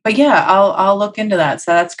 But yeah, I'll look into that.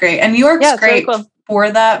 So that's great. And New York's great really cool for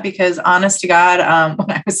that because honest to God,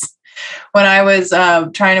 when I was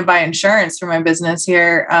trying to buy insurance for my business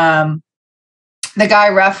here, the guy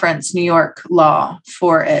referenced New York law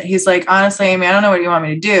for it. He's like, honestly, Amy, I don't know what you want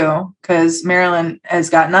me to do because Maryland has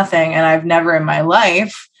got nothing. And I've never in my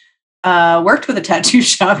life worked with a tattoo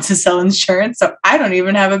shop to sell insurance. So I don't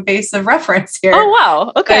even have a base of reference here. Oh,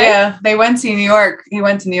 wow. Okay. They went to New York. He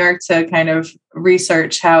went to New York to kind of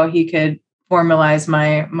research how he could formalize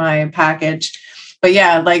my package. But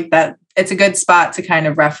yeah, like that. It's a good spot to kind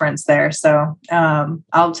of reference there. So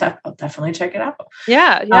I'll definitely check it out.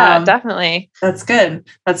 Yeah, definitely. That's good.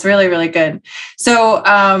 That's really, really good. So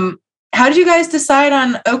how did you guys decide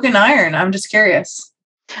on Oak and Iron? I'm just curious.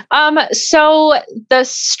 So the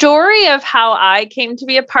story of how I came to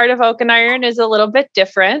be a part of Oak and Iron is a little bit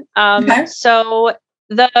different. So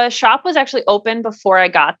the shop was actually open before I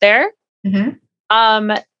got there.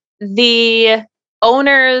 Mm-hmm. The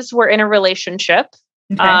owners were in a relationship.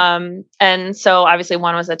 Okay. And so obviously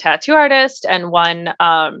one was a tattoo artist and one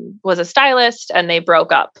was a stylist, and they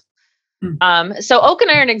broke up. So Oak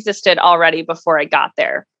and Iron existed already before I got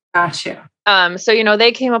there. Gotcha. So,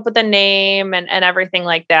 they came up with a name and everything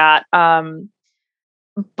like that.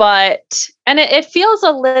 But it feels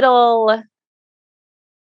a little,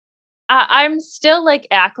 I'm still like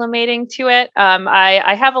acclimating to it.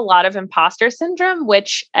 I have a lot of imposter syndrome,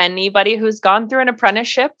 which anybody who's gone through an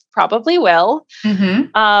apprenticeship probably will.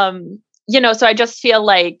 Mm-hmm. So I just feel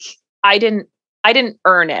like I didn't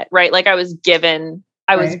earn it, right? Like I was given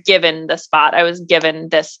the spot. I was given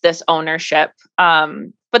this ownership.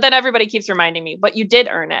 But then everybody keeps reminding me, but you did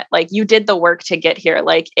earn it. Like you did the work to get here.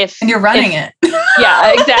 And you're running it.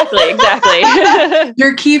 Yeah, exactly.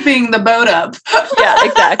 You're keeping the boat up. Yeah,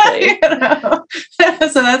 exactly.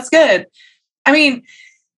 So that's good. I mean,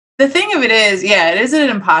 the thing of it is, it is an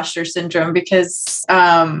imposter syndrome because,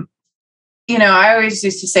 I always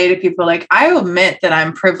used to say to people, like, I admit that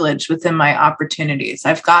I'm privileged within my opportunities.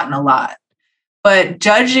 I've gotten a lot, but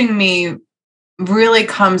judging me really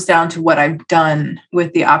comes down to what I've done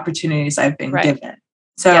with the opportunities I've been given.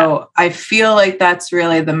 So I feel like that's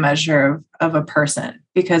really the measure of a person,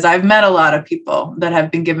 because I've met a lot of people that have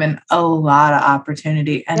been given a lot of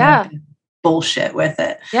opportunity and have been bullshit with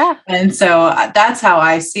it. Yeah. And so that's how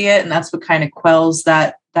I see it. And that's what kind of quells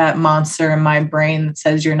that monster in my brain that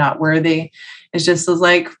says you're not worthy. It's just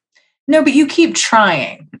like, no, but you keep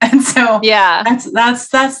trying. And so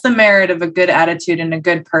that's the merit of a good attitude and a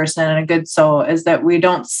good person and a good soul, is that we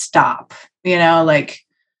don't stop, and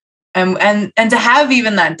to have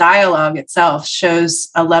even that dialogue itself shows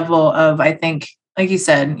a level of, I think, like you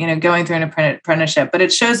said, going through an apprenticeship, but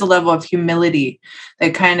it shows a level of humility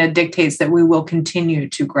that kind of dictates that we will continue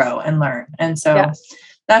to grow and learn. And so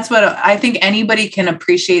that's what I think anybody can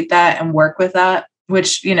appreciate that and work with that.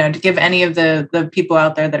 Which, to give any of the people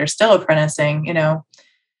out there that are still apprenticing,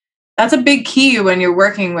 that's a big key when you're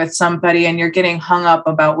working with somebody and you're getting hung up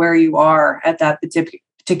about where you are at that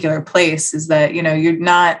particular place, is that,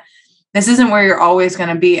 this isn't where you're always going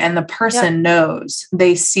to be. And the person knows,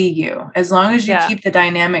 they see you. As long as you keep the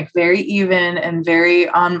dynamic very even and very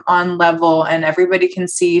on level, and everybody can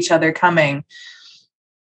see each other coming,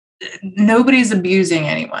 nobody's abusing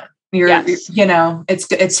anyone.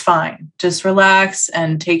 It's fine. Just relax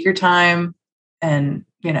and take your time and,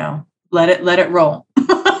 let it roll.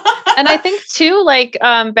 And I think too, like,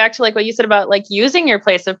 back to like what you said about like using your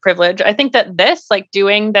place of privilege. I think that this, like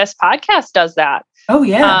doing this podcast does that. Oh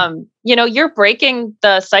yeah. You know, you're breaking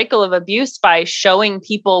the cycle of abuse by showing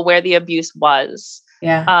people where the abuse was.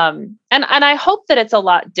 Yeah. And I hope that it's a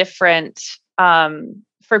lot different,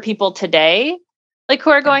 for people today, like who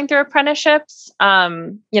are going through apprenticeships.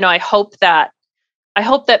 You know, I hope that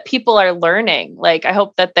people are learning. Like, I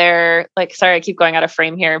hope that they're like, sorry, I keep going out of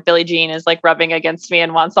frame here. Billie Jean is like rubbing against me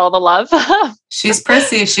and wants all the love. She's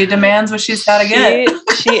prissy. She demands what she's got to get.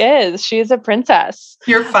 She is. She is a princess.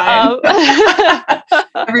 You're fine.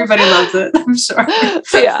 Everybody loves it, I'm sure.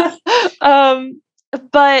 Yeah.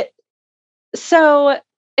 But so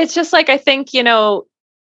it's just like, I think, you know,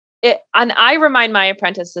 and I remind my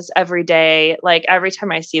apprentices every day, like every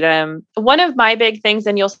time I see them, one of my big things,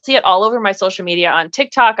 and you'll see it all over my social media on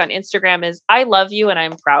TikTok, on Instagram, is I love you and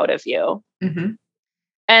I'm proud of you. Mm-hmm.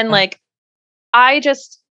 And like, I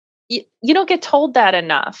just, you don't get told that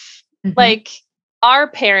enough. Mm-hmm. Like our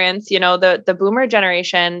parents, you know, the boomer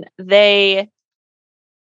generation, they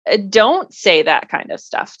don't say that kind of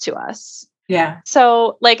stuff to us. Yeah.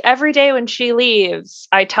 So like every day when she leaves,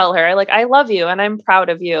 I tell her like, I love you and I'm proud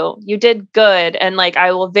of you. You did good. And like,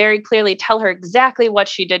 I will very clearly tell her exactly what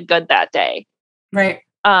she did good that day. Right.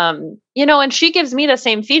 You know, and she gives me the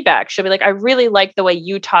same feedback. She'll be like, I really like the way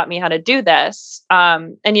you taught me how to do this.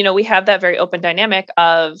 And, you know, we have that very open dynamic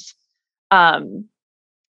of,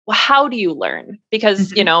 well, how do you learn?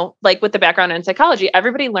 Because, you know, like with the background in psychology,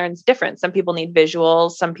 everybody learns different. Some people need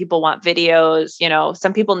visuals, some people want videos, you know,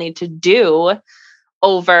 some people need to do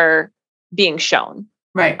over being shown.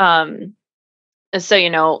 Right. And so, you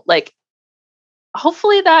know, like,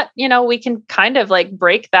 hopefully that, you know, we can kind of like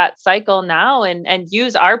break that cycle now and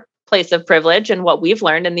use our place of privilege and what we've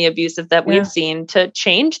learned and the abusive that we've seen to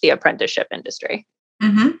change the apprenticeship industry.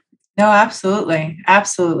 Mm-hmm. No, absolutely.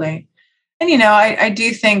 Absolutely. And, you know, I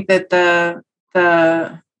do think that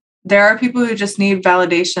there are people who just need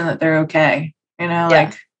validation that they're okay. You know,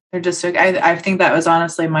 like they're just okay. I think that was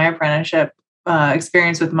honestly my apprenticeship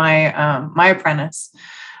experience with my my apprentice.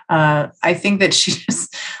 I think that she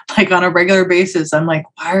just like on a regular basis, I'm like,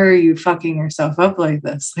 why are you fucking yourself up like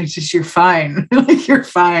this? Like, just, you're fine. Like, you're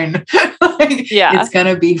fine. Like, it's going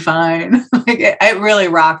to be fine. Like, it really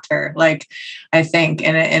rocked her. Like, I think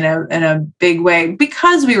in a big way,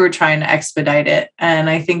 because we were trying to expedite it. And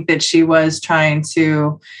I think that she was trying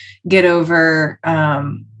to get over,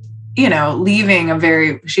 you know, leaving a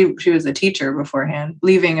very, she was a teacher beforehand,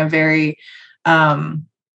 leaving a very,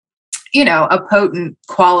 you know, a potent,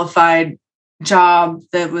 qualified job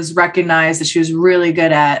that was recognized that she was really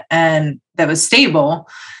good at and that was stable,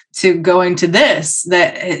 to going to this,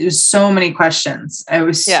 that it was so many questions. It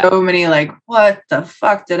was so many like, what the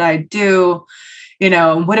fuck did I do? You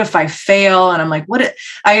know, what if I fail? And I'm like,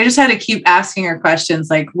 I just had to keep asking her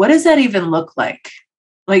questions. Like, what does that even look like?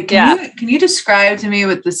 Like, can you describe to me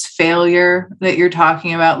what this failure that you're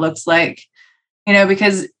talking about looks like? You know,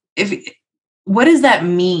 because what does that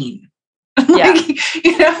mean? Like,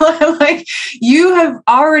 you know, like, you have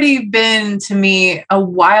already been to me a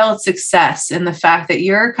wild success in the fact that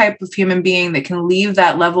you're a type of human being that can leave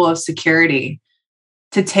that level of security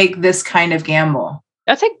to take this kind of gamble.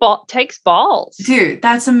 That takes balls. Dude,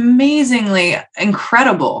 that's amazingly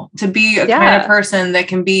incredible to be a kind of person that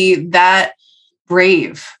can be that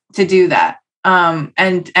brave to do that. And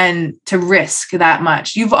to risk that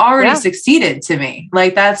much. You've already succeeded to me.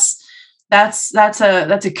 Like, that's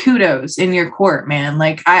a kudos in your court, man.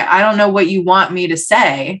 Like, I don't know what you want me to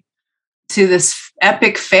say to this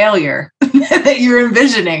epic failure that you're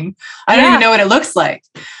envisioning. I don't even know what it looks like,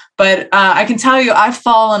 but I can tell you I've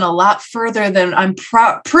fallen a lot further than I'm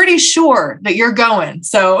pretty sure that you're going.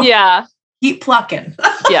 So keep plucking.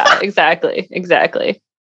 Yeah, exactly.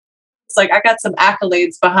 It's like, I got some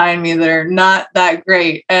accolades behind me that are not that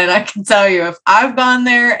great. And I can tell you, if I've gone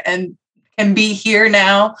there and can be here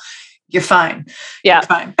now, you're fine. Yeah. You're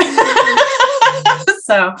fine.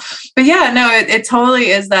 So, but yeah, no, it totally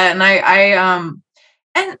is that.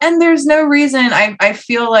 And and there's no reason I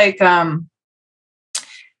feel like,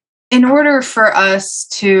 in order for us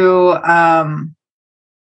to,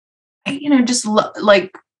 you know, just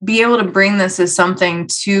like be able to bring this as something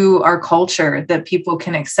to our culture that people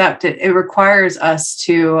can accept, it requires us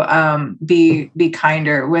to be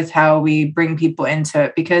kinder with how we bring people into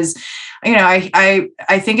it. Because, you know,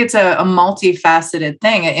 I think it's a multifaceted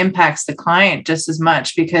thing. It impacts the client just as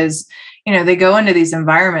much because, you know, they go into these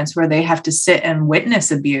environments where they have to sit and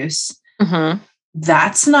witness abuse. Mm-hmm.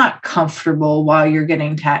 That's not comfortable while you're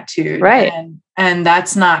getting tattooed. Right. And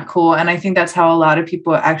that's not cool. And I think that's how a lot of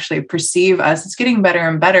people actually perceive us. It's getting better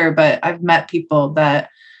and better, but I've met people that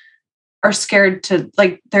are scared to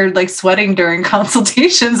like, they're like sweating during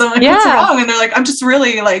consultations. I'm like, what's wrong? And they're like, I'm just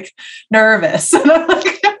really like nervous. And I'm like,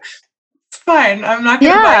 it's fine. I'm not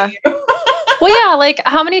going to bite you. Well, yeah. Like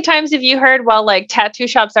how many times have you heard, well, like tattoo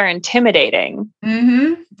shops are intimidating?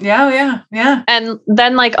 Mm-hmm. Yeah. And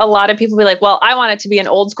then like a lot of people be like, well, I want it to be an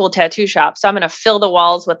old school tattoo shop. So I'm going to fill the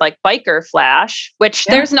walls with like biker flash, which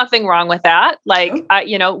there's nothing wrong with that. Like,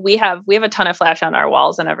 we have a ton of flash on our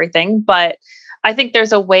walls and everything, but I think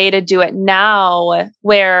there's a way to do it now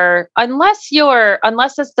where unless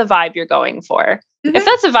it's the vibe you're going for, if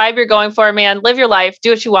that's the vibe you're going for, man, live your life, do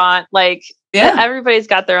what you want. Like everybody's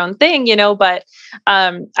got their own thing, but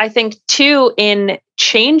I think too, in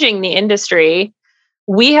changing the industry,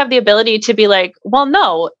 we have the ability to be like, well,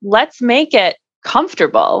 no, let's make it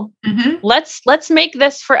comfortable. Let's make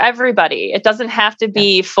this for everybody. It doesn't have to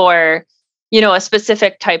be for, a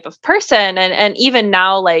specific type of person. And even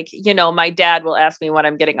now, like, my dad will ask me when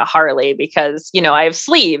I'm getting a Harley because, I have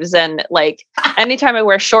sleeves and like anytime I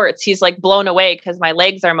wear shorts, he's like blown away because my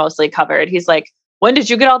legs are mostly covered. He's like, when did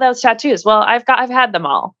you get all those tattoos? Well, I've had them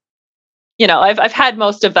all. I've had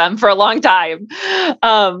most of them for a long time.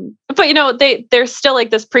 But there's still like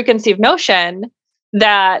this preconceived notion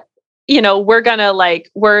that,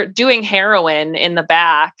 we're doing heroin in the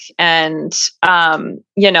back and,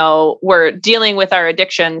 we're dealing with our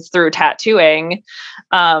addictions through tattooing.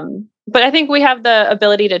 But I think we have the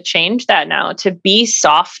ability to change that now, to be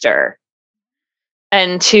softer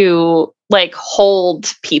and to like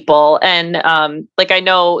hold people. And like I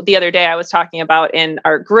know the other day I was talking about in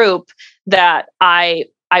our group that I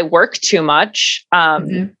work too much.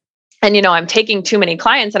 And I'm taking too many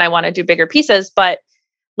clients and I want to do bigger pieces. But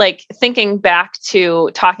like thinking back to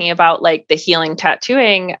talking about like the healing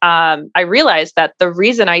tattooing, I realized that the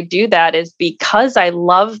reason I do that is because I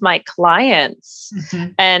love my clients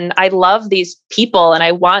and I love these people and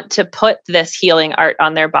I want to put this healing art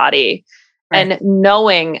on their body. Right. And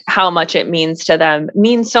knowing how much it means to them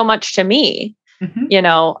means so much to me,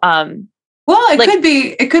 Well,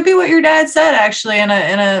 it could be what your dad said actually in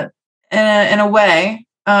a way.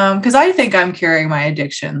 Because I think I'm curing my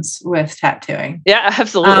addictions with tattooing. Yeah,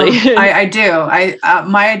 absolutely. I do.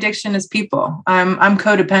 My addiction is people. I'm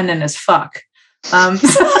codependent as fuck. I'm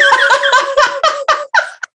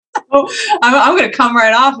going to come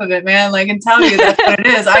right off of it, man. Like, and tell you that's what it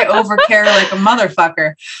is. I overcare like a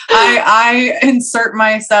motherfucker. I insert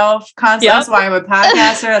myself constantly. Yep. That's why I'm a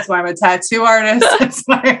podcaster. That's why I'm a tattoo artist.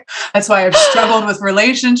 That's why I've struggled with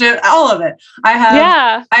relationships. All of it.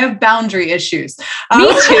 I have boundary issues. Me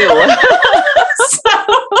too.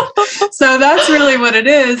 so that's really what it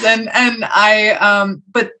is. And I,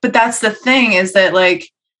 but that's the thing is that like,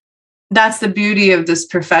 that's the beauty of this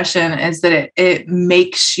profession is that it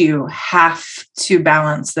makes you have to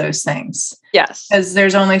balance those things. Yes. Because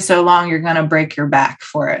there's only so long you're going to break your back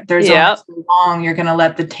for it. There's only so long you're going to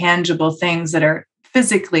let the tangible things that are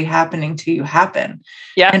physically happening to you happen.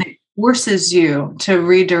 Yeah. And it forces you to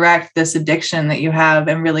redirect this addiction that you have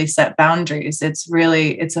and really set boundaries. It's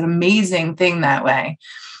an amazing thing that way.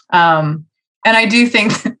 And I do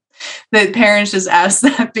think that parents just ask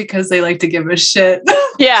that because they like to give us shit.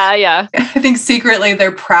 Yeah. I think secretly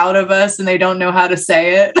they're proud of us and they don't know how to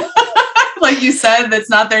say it. Like you said,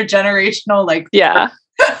 that's not their generational, like, they're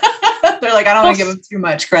like, I don't want to give them too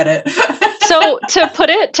much credit. So to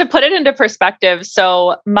put it into perspective,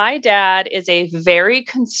 so my dad is a very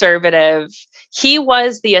conservative. He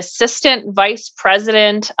was the assistant vice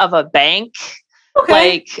president of a bank.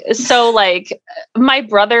 Okay. Like my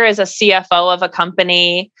brother is a CFO of a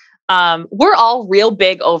company. We're all real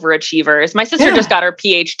big overachievers. My sister just got her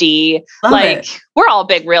PhD. We're all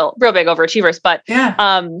real big overachievers, but,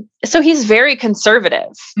 so he's very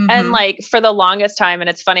conservative and like for the longest time, and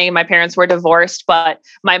it's funny, my parents were divorced, but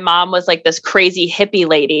my mom was like this crazy hippie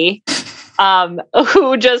lady,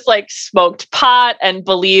 who just like smoked pot and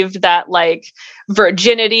believed that like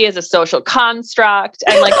virginity is a social construct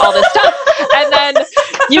and like all this stuff. And then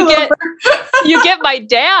you get my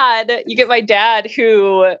dad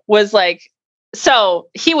who was like, so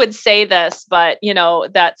he would say this, but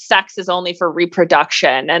that sex is only for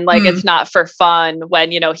reproduction and like, it's not for fun when,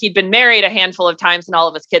 he'd been married a handful of times and all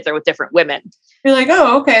of his kids are with different women. You're like,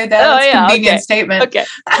 oh, okay. That's a convenient statement. Okay.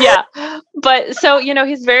 Yeah. But so,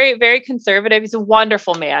 he's very, very conservative. He's a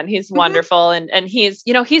wonderful man. He's wonderful. And he's,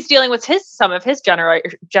 he's dealing with some of his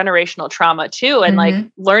generational trauma too. And like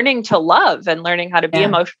learning to love and learning how to be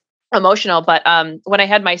emotional. But when I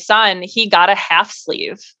had my son, he got a half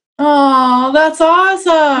sleeve. Oh, that's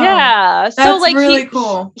awesome. Yeah. That's so like really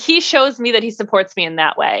cool. He shows me that he supports me in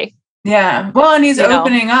that way. Yeah. Well, and he's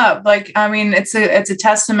opening up. Like, I mean, it's a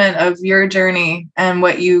testament of your journey and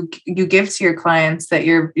what you give to your clients that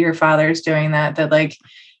your father's doing that like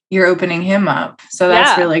you're opening him up. So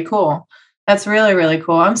that's really cool. That's really, really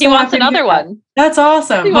cool. He wants another one. That's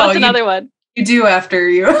awesome. He wants another one. You do after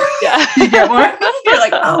you get one. You're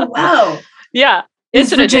like, oh wow. Yeah.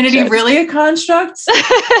 Is virginity really a construct?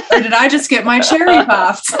 Or did I just get my cherry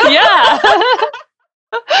popped? Yeah.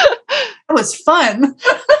 It was fun.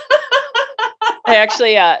 I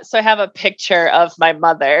actually, so I have a picture of my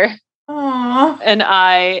mother. Aww. And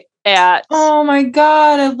I at. Oh my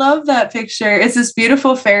God. I love that picture. It's this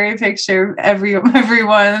beautiful fairy picture.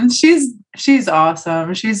 Everyone. She's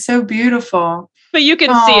awesome. She's so beautiful. But you can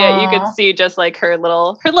see it. You can see just like her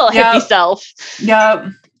little hippie self. Yep.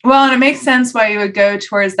 Well, and it makes sense why you would go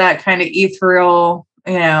towards that kind of ethereal,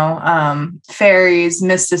 fairies,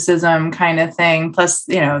 mysticism kind of thing. Plus,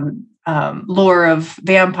 lore of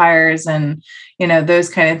vampires and, those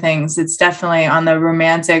kind of things. It's definitely on the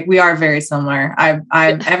romantic. We are very similar.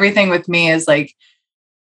 Everything with me is like,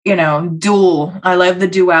 dual. I love the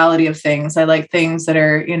duality of things. I like things that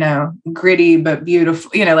are, gritty, but beautiful,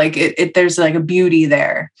 like there's like a beauty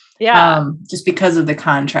there. Yeah. Just because of the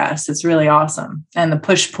contrast, it's really awesome. And the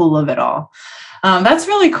push pull of it all. That's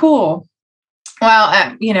really cool. Well,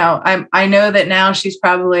 I know that now she's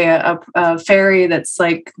probably a fairy that's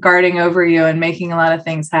like guarding over you and making a lot of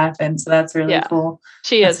things happen. So that's really cool.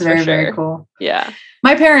 She is very, for sure. very cool. Yeah.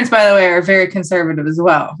 My parents, by the way, are very conservative as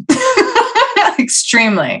well.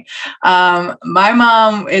 Extremely. My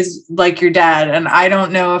mom is like your dad, and I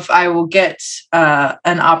don't know if I will get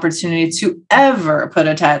an opportunity to ever put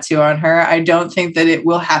a tattoo on her. I don't think that it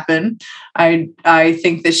will happen. I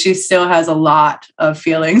think that she still has a lot of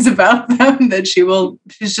feelings about them that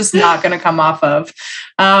she's just not going to come off of.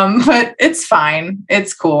 But it's fine.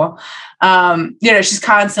 It's cool. She's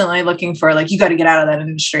constantly looking for like, you got to get out of that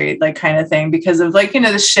industry, like kind of thing, because of like,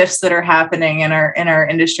 the shifts that are happening in our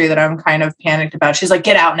industry that I'm kind of panicked about. She's like,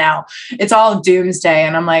 get out now. It's all doomsday.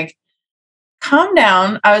 And I'm like, calm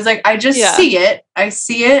down. I was like, I just see it. I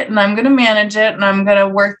see it and I'm going to manage it and I'm going to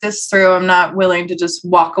work this through. I'm not willing to just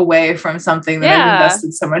walk away from something that I've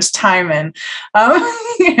invested so much time in.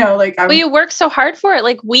 You work so hard for it.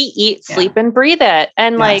 Like we eat, sleep and breathe it.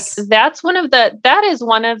 And like, that is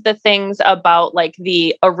one of the things about like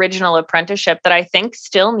the original apprenticeship that I think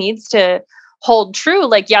still needs to hold true.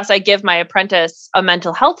 Like, yes, I give my apprentice a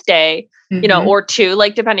mental health day, or two,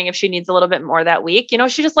 like depending if she needs a little bit more that week,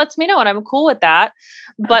 she just lets me know and I'm cool with that.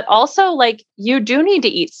 But also like you do need to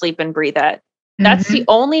eat, sleep and breathe it. That's the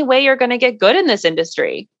only way you're going to get good in this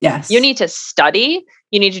industry. Yes. You need to study.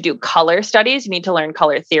 You need to do color studies. You need to learn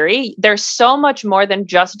color theory. There's so much more than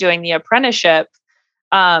just doing the apprenticeship.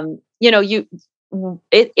 It's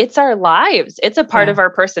our lives. It's a part of our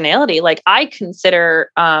personality. Like I consider,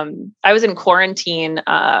 I was in quarantine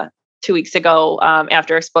 2 weeks ago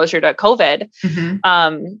after exposure to COVID.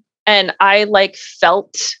 And I like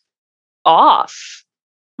felt off.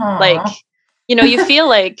 Aww. Like, you feel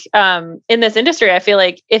like in this industry, I feel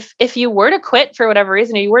like if you were to quit for whatever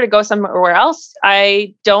reason, or you were to go somewhere else,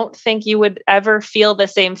 I don't think you would ever feel the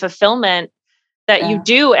same fulfillment that you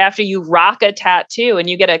do after you rock a tattoo and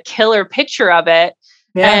you get a killer picture of it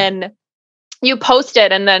and you post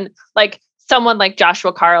it. And then like someone like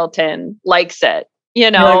Joshua Carlton likes it,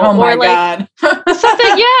 like, oh my God.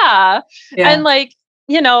 something. And like,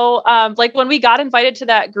 like when we got invited to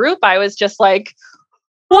that group, I was just like,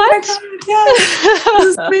 what? Oh this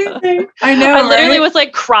is amazing. I know. I literally was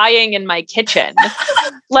like crying in my kitchen.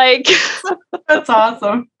 Like, that's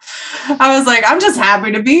awesome. I was like, I'm just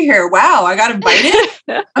happy to be here. Wow, I got invited.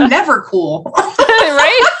 I'm never cool.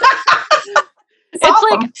 Right?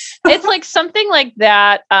 It's like something like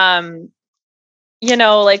that.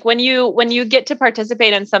 Like when you get to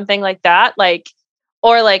participate in something like that, like,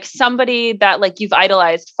 or like somebody that like you've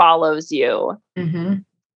idolized follows you.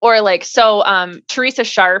 Or like, so Teresa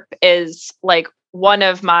Sharp is like one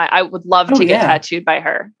of I would love to get tattooed by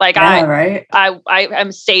her. Like I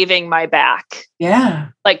am saving my back. Yeah.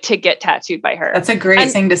 Like to get tattooed by her. That's a great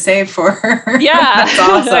thing to save for her. Yeah. That's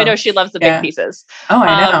awesome. I know she loves the big pieces. Oh,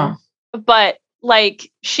 I know. But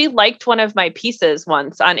like she liked one of my pieces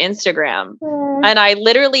once on Instagram and I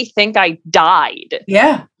literally think I died.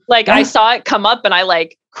 Yeah. Like I saw it come up and I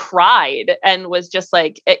like cried and was just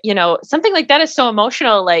like, something like that is so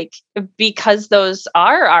emotional, like, because those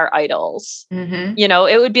are our idols.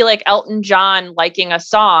 It would be like Elton John liking a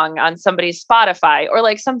song on somebody's Spotify or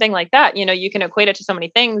like something like that. You can equate it to so many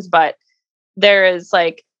things, but there is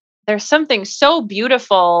like there's something so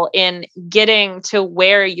beautiful in getting to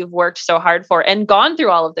where you've worked so hard for and gone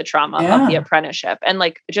through all of the trauma of the apprenticeship and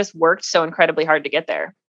like just worked so incredibly hard to get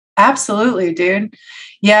there. Absolutely, dude.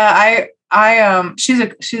 Yeah. She's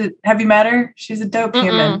have you met her? She's a dope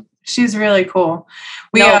human. She's really cool.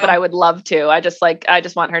 But I would love to. I just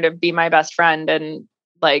want her to be my best friend and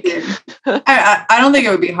like, I don't think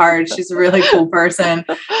it would be hard. She's a really cool person.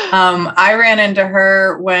 I ran into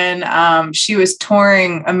her when she was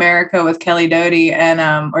touring America with Kelly Doty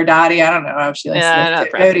and or Dottie. I don't know how she likes to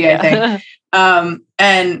say Doty, I think.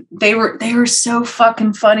 And they were so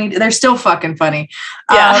fucking funny. They're still fucking funny.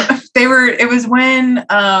 It was when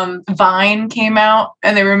Vine came out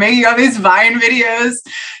and they were making all these Vine videos.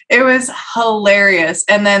 It was hilarious.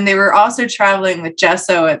 And then they were also traveling with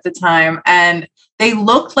Gesso at the time, and they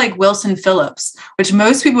looked like Wilson Phillips, which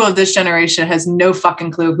most people of this generation has no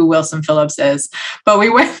fucking clue who Wilson Phillips is. But we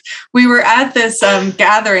were at this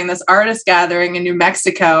gathering, this artist gathering in New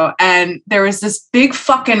Mexico, and there was this big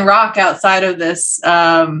fucking rock outside of this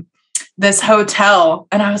this hotel.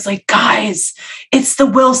 And I was like, guys, it's the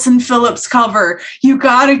Wilson Phillips cover. You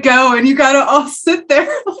gotta go and you gotta all sit there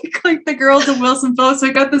like the girls of Wilson Phillips. So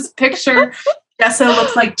I got this picture. Gesso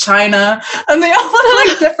looks like China, and they all look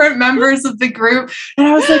like different members of the group. And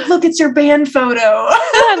I was like, look, it's your band photo.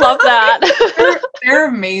 I love that. They're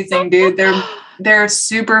amazing, dude. They're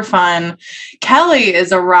super fun. Kelly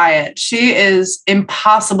is a riot. She is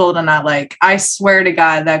impossible to not like. I swear to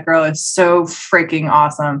God, that girl is so freaking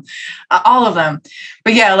awesome. All of them.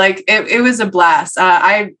 But yeah, like it was a blast.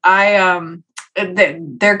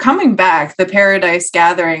 They're coming back, the Paradise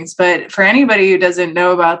Gatherings, but for anybody who doesn't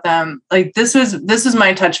know about them, like this was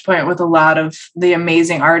my touch point with a lot of the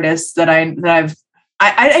amazing artists that I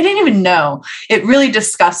didn't even know. It really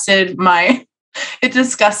disgusted my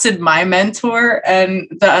mentor and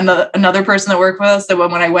another person that worked with us. That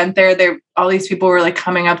when I went there, all these people were like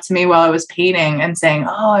coming up to me while I was painting and saying,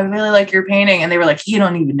 "Oh, I really like your painting," and they were like, "You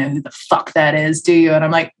don't even know who the fuck that is, do you?" And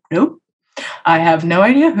I'm like, "Nope. I have no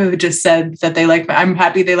idea who just said that they like I'm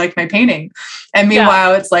happy they like my painting." And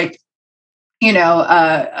meanwhile, it's like,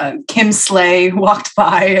 Kim Slay walked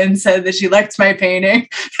by and said that she liked my painting.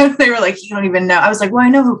 And they were like, "You don't even know." I was like, "Well, I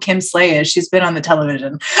know who Kim Slay is. She's been on the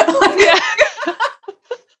television."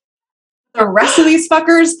 The rest of these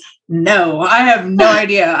fuckers, no, I have no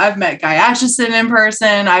idea. I've met Guy Aitchison in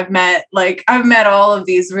person. I've met all of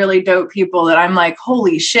these really dope people that I'm like,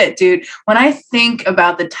 holy shit, dude. When I think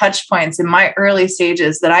about the touch points in my early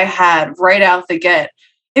stages that I had right out the get,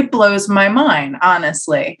 it blows my mind,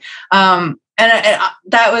 honestly. And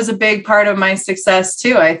that was a big part of my success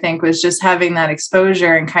too, I think, was just having that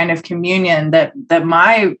exposure and kind of communion that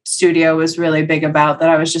my studio was really big about, that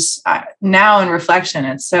I was just now in reflection,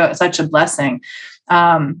 it's such a blessing.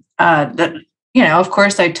 That, of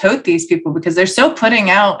course I tote these people because they're still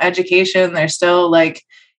putting out education. They're still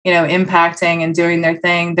impacting and doing their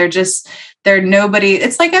thing. They're nobody.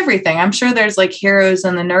 It's like everything. I'm sure there's like heroes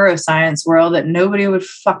in the neuroscience world that nobody would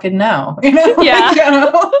fucking know, Yeah.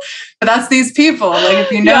 But that's these people. Like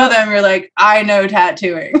if you know them, you're like, I know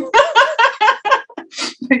tattooing.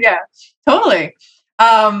 Yeah, totally.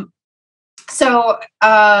 So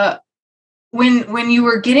when you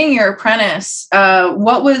were getting your apprentice,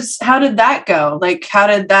 how did that go? Like, how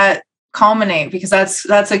did that culminate? Because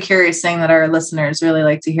that's a curious thing that our listeners really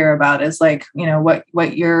like to hear about, is like,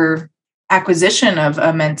 what your acquisition of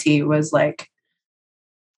a mentee was like.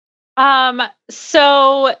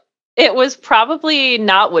 So it was probably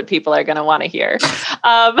not what people are going to want to hear.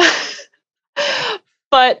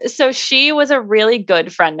 But so she was a really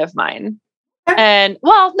good friend of mine. And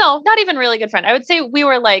well, no, not even really good friend. I would say we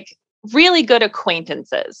were like really good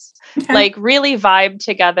acquaintances, like really vibed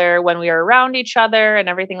together when we were around each other and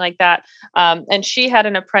everything like that. And she had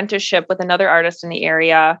an apprenticeship with another artist in the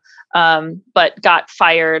area, but got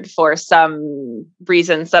fired for some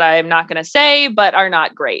reasons that I'm not going to say, but are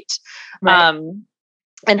not great. Right.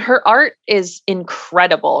 And her art is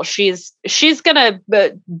incredible. She's going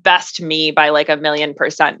to best me by like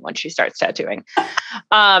 1,000,000% when she starts tattooing.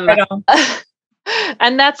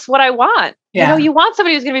 And that's what I want. Yeah. You want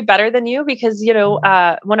somebody who's going to be better than you because,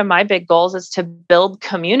 one of my big goals is to build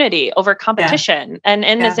community over competition. Yeah. And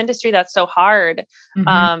in this industry, that's so hard.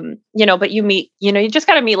 Mm-hmm. But you meet, you just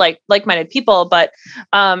got to meet like-minded people. But,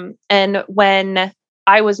 and when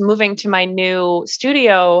I was moving to my new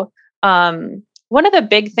studio, one of the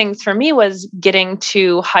big things for me was getting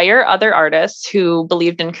to hire other artists who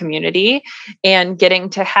believed in community and getting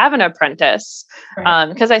to have an apprentice. Right.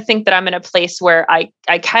 Because I think that I'm in a place where I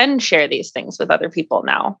can share these things with other people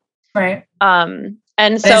now. Right.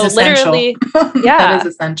 And so literally, that is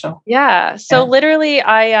essential. Yeah. So literally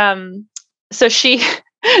so she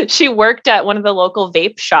worked at one of the local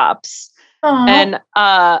vape shops. Aww. And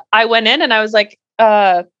I went in and I was like,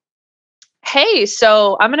 hey,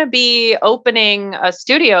 so I'm going to be opening a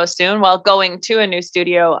studio soon, going to a new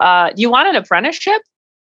studio. You want an apprenticeship?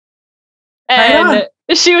 And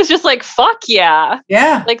she was just like, fuck yeah.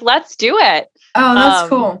 Yeah. Like, let's do it. Oh, that's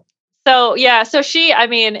cool. So, yeah. So she,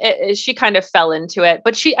 she kind of fell into it,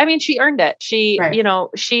 but she earned it. She,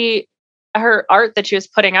 her art that she was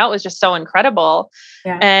putting out was just so incredible.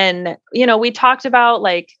 Yeah. And, we talked about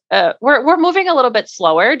like, we're moving a little bit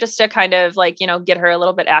slower just to kind of like, get her a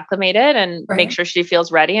little bit acclimated and make sure she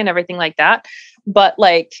feels ready and everything like that. But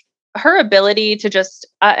like her ability to just,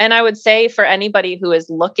 and I would say for anybody who is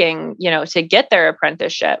looking, to get their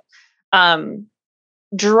apprenticeship,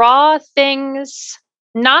 draw things,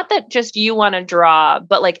 not that just you want to draw,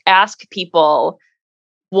 but like ask people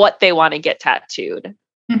what they want to get tattooed.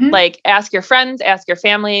 Mm-hmm. Like ask your friends, ask your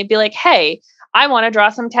family, be like, hey, I want to draw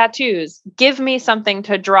some tattoos. Give me something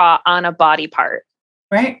to draw on a body part.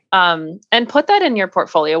 Right. And put that in your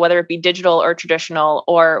portfolio, whether it be digital or traditional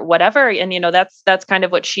or whatever. And, that's kind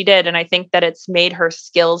of what she did. And I think that it's made her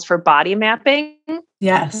skills for body mapping.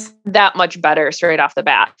 Yes. That much better straight off the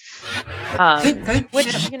bat.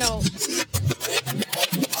 Which,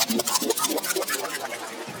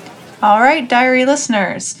 All right, diary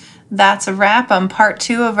listeners. That's a wrap on part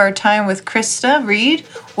 2 of our time with Krista Reid,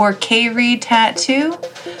 or K Reid Tattoo.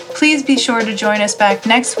 Please be sure to join us back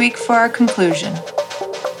next week for our conclusion.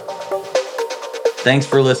 Thanks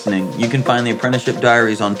for listening. You can find the Apprenticeship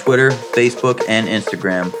Diaries on Twitter, Facebook, and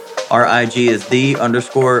Instagram. Our IG is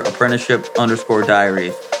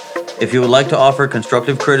 _apprenticeship_diaries. If you would like to offer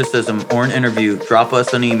constructive criticism or an interview, drop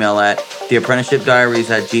us an email at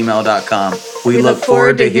theapprenticeshipdiaries@gmail.com. We look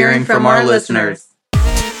forward to hearing from our listeners.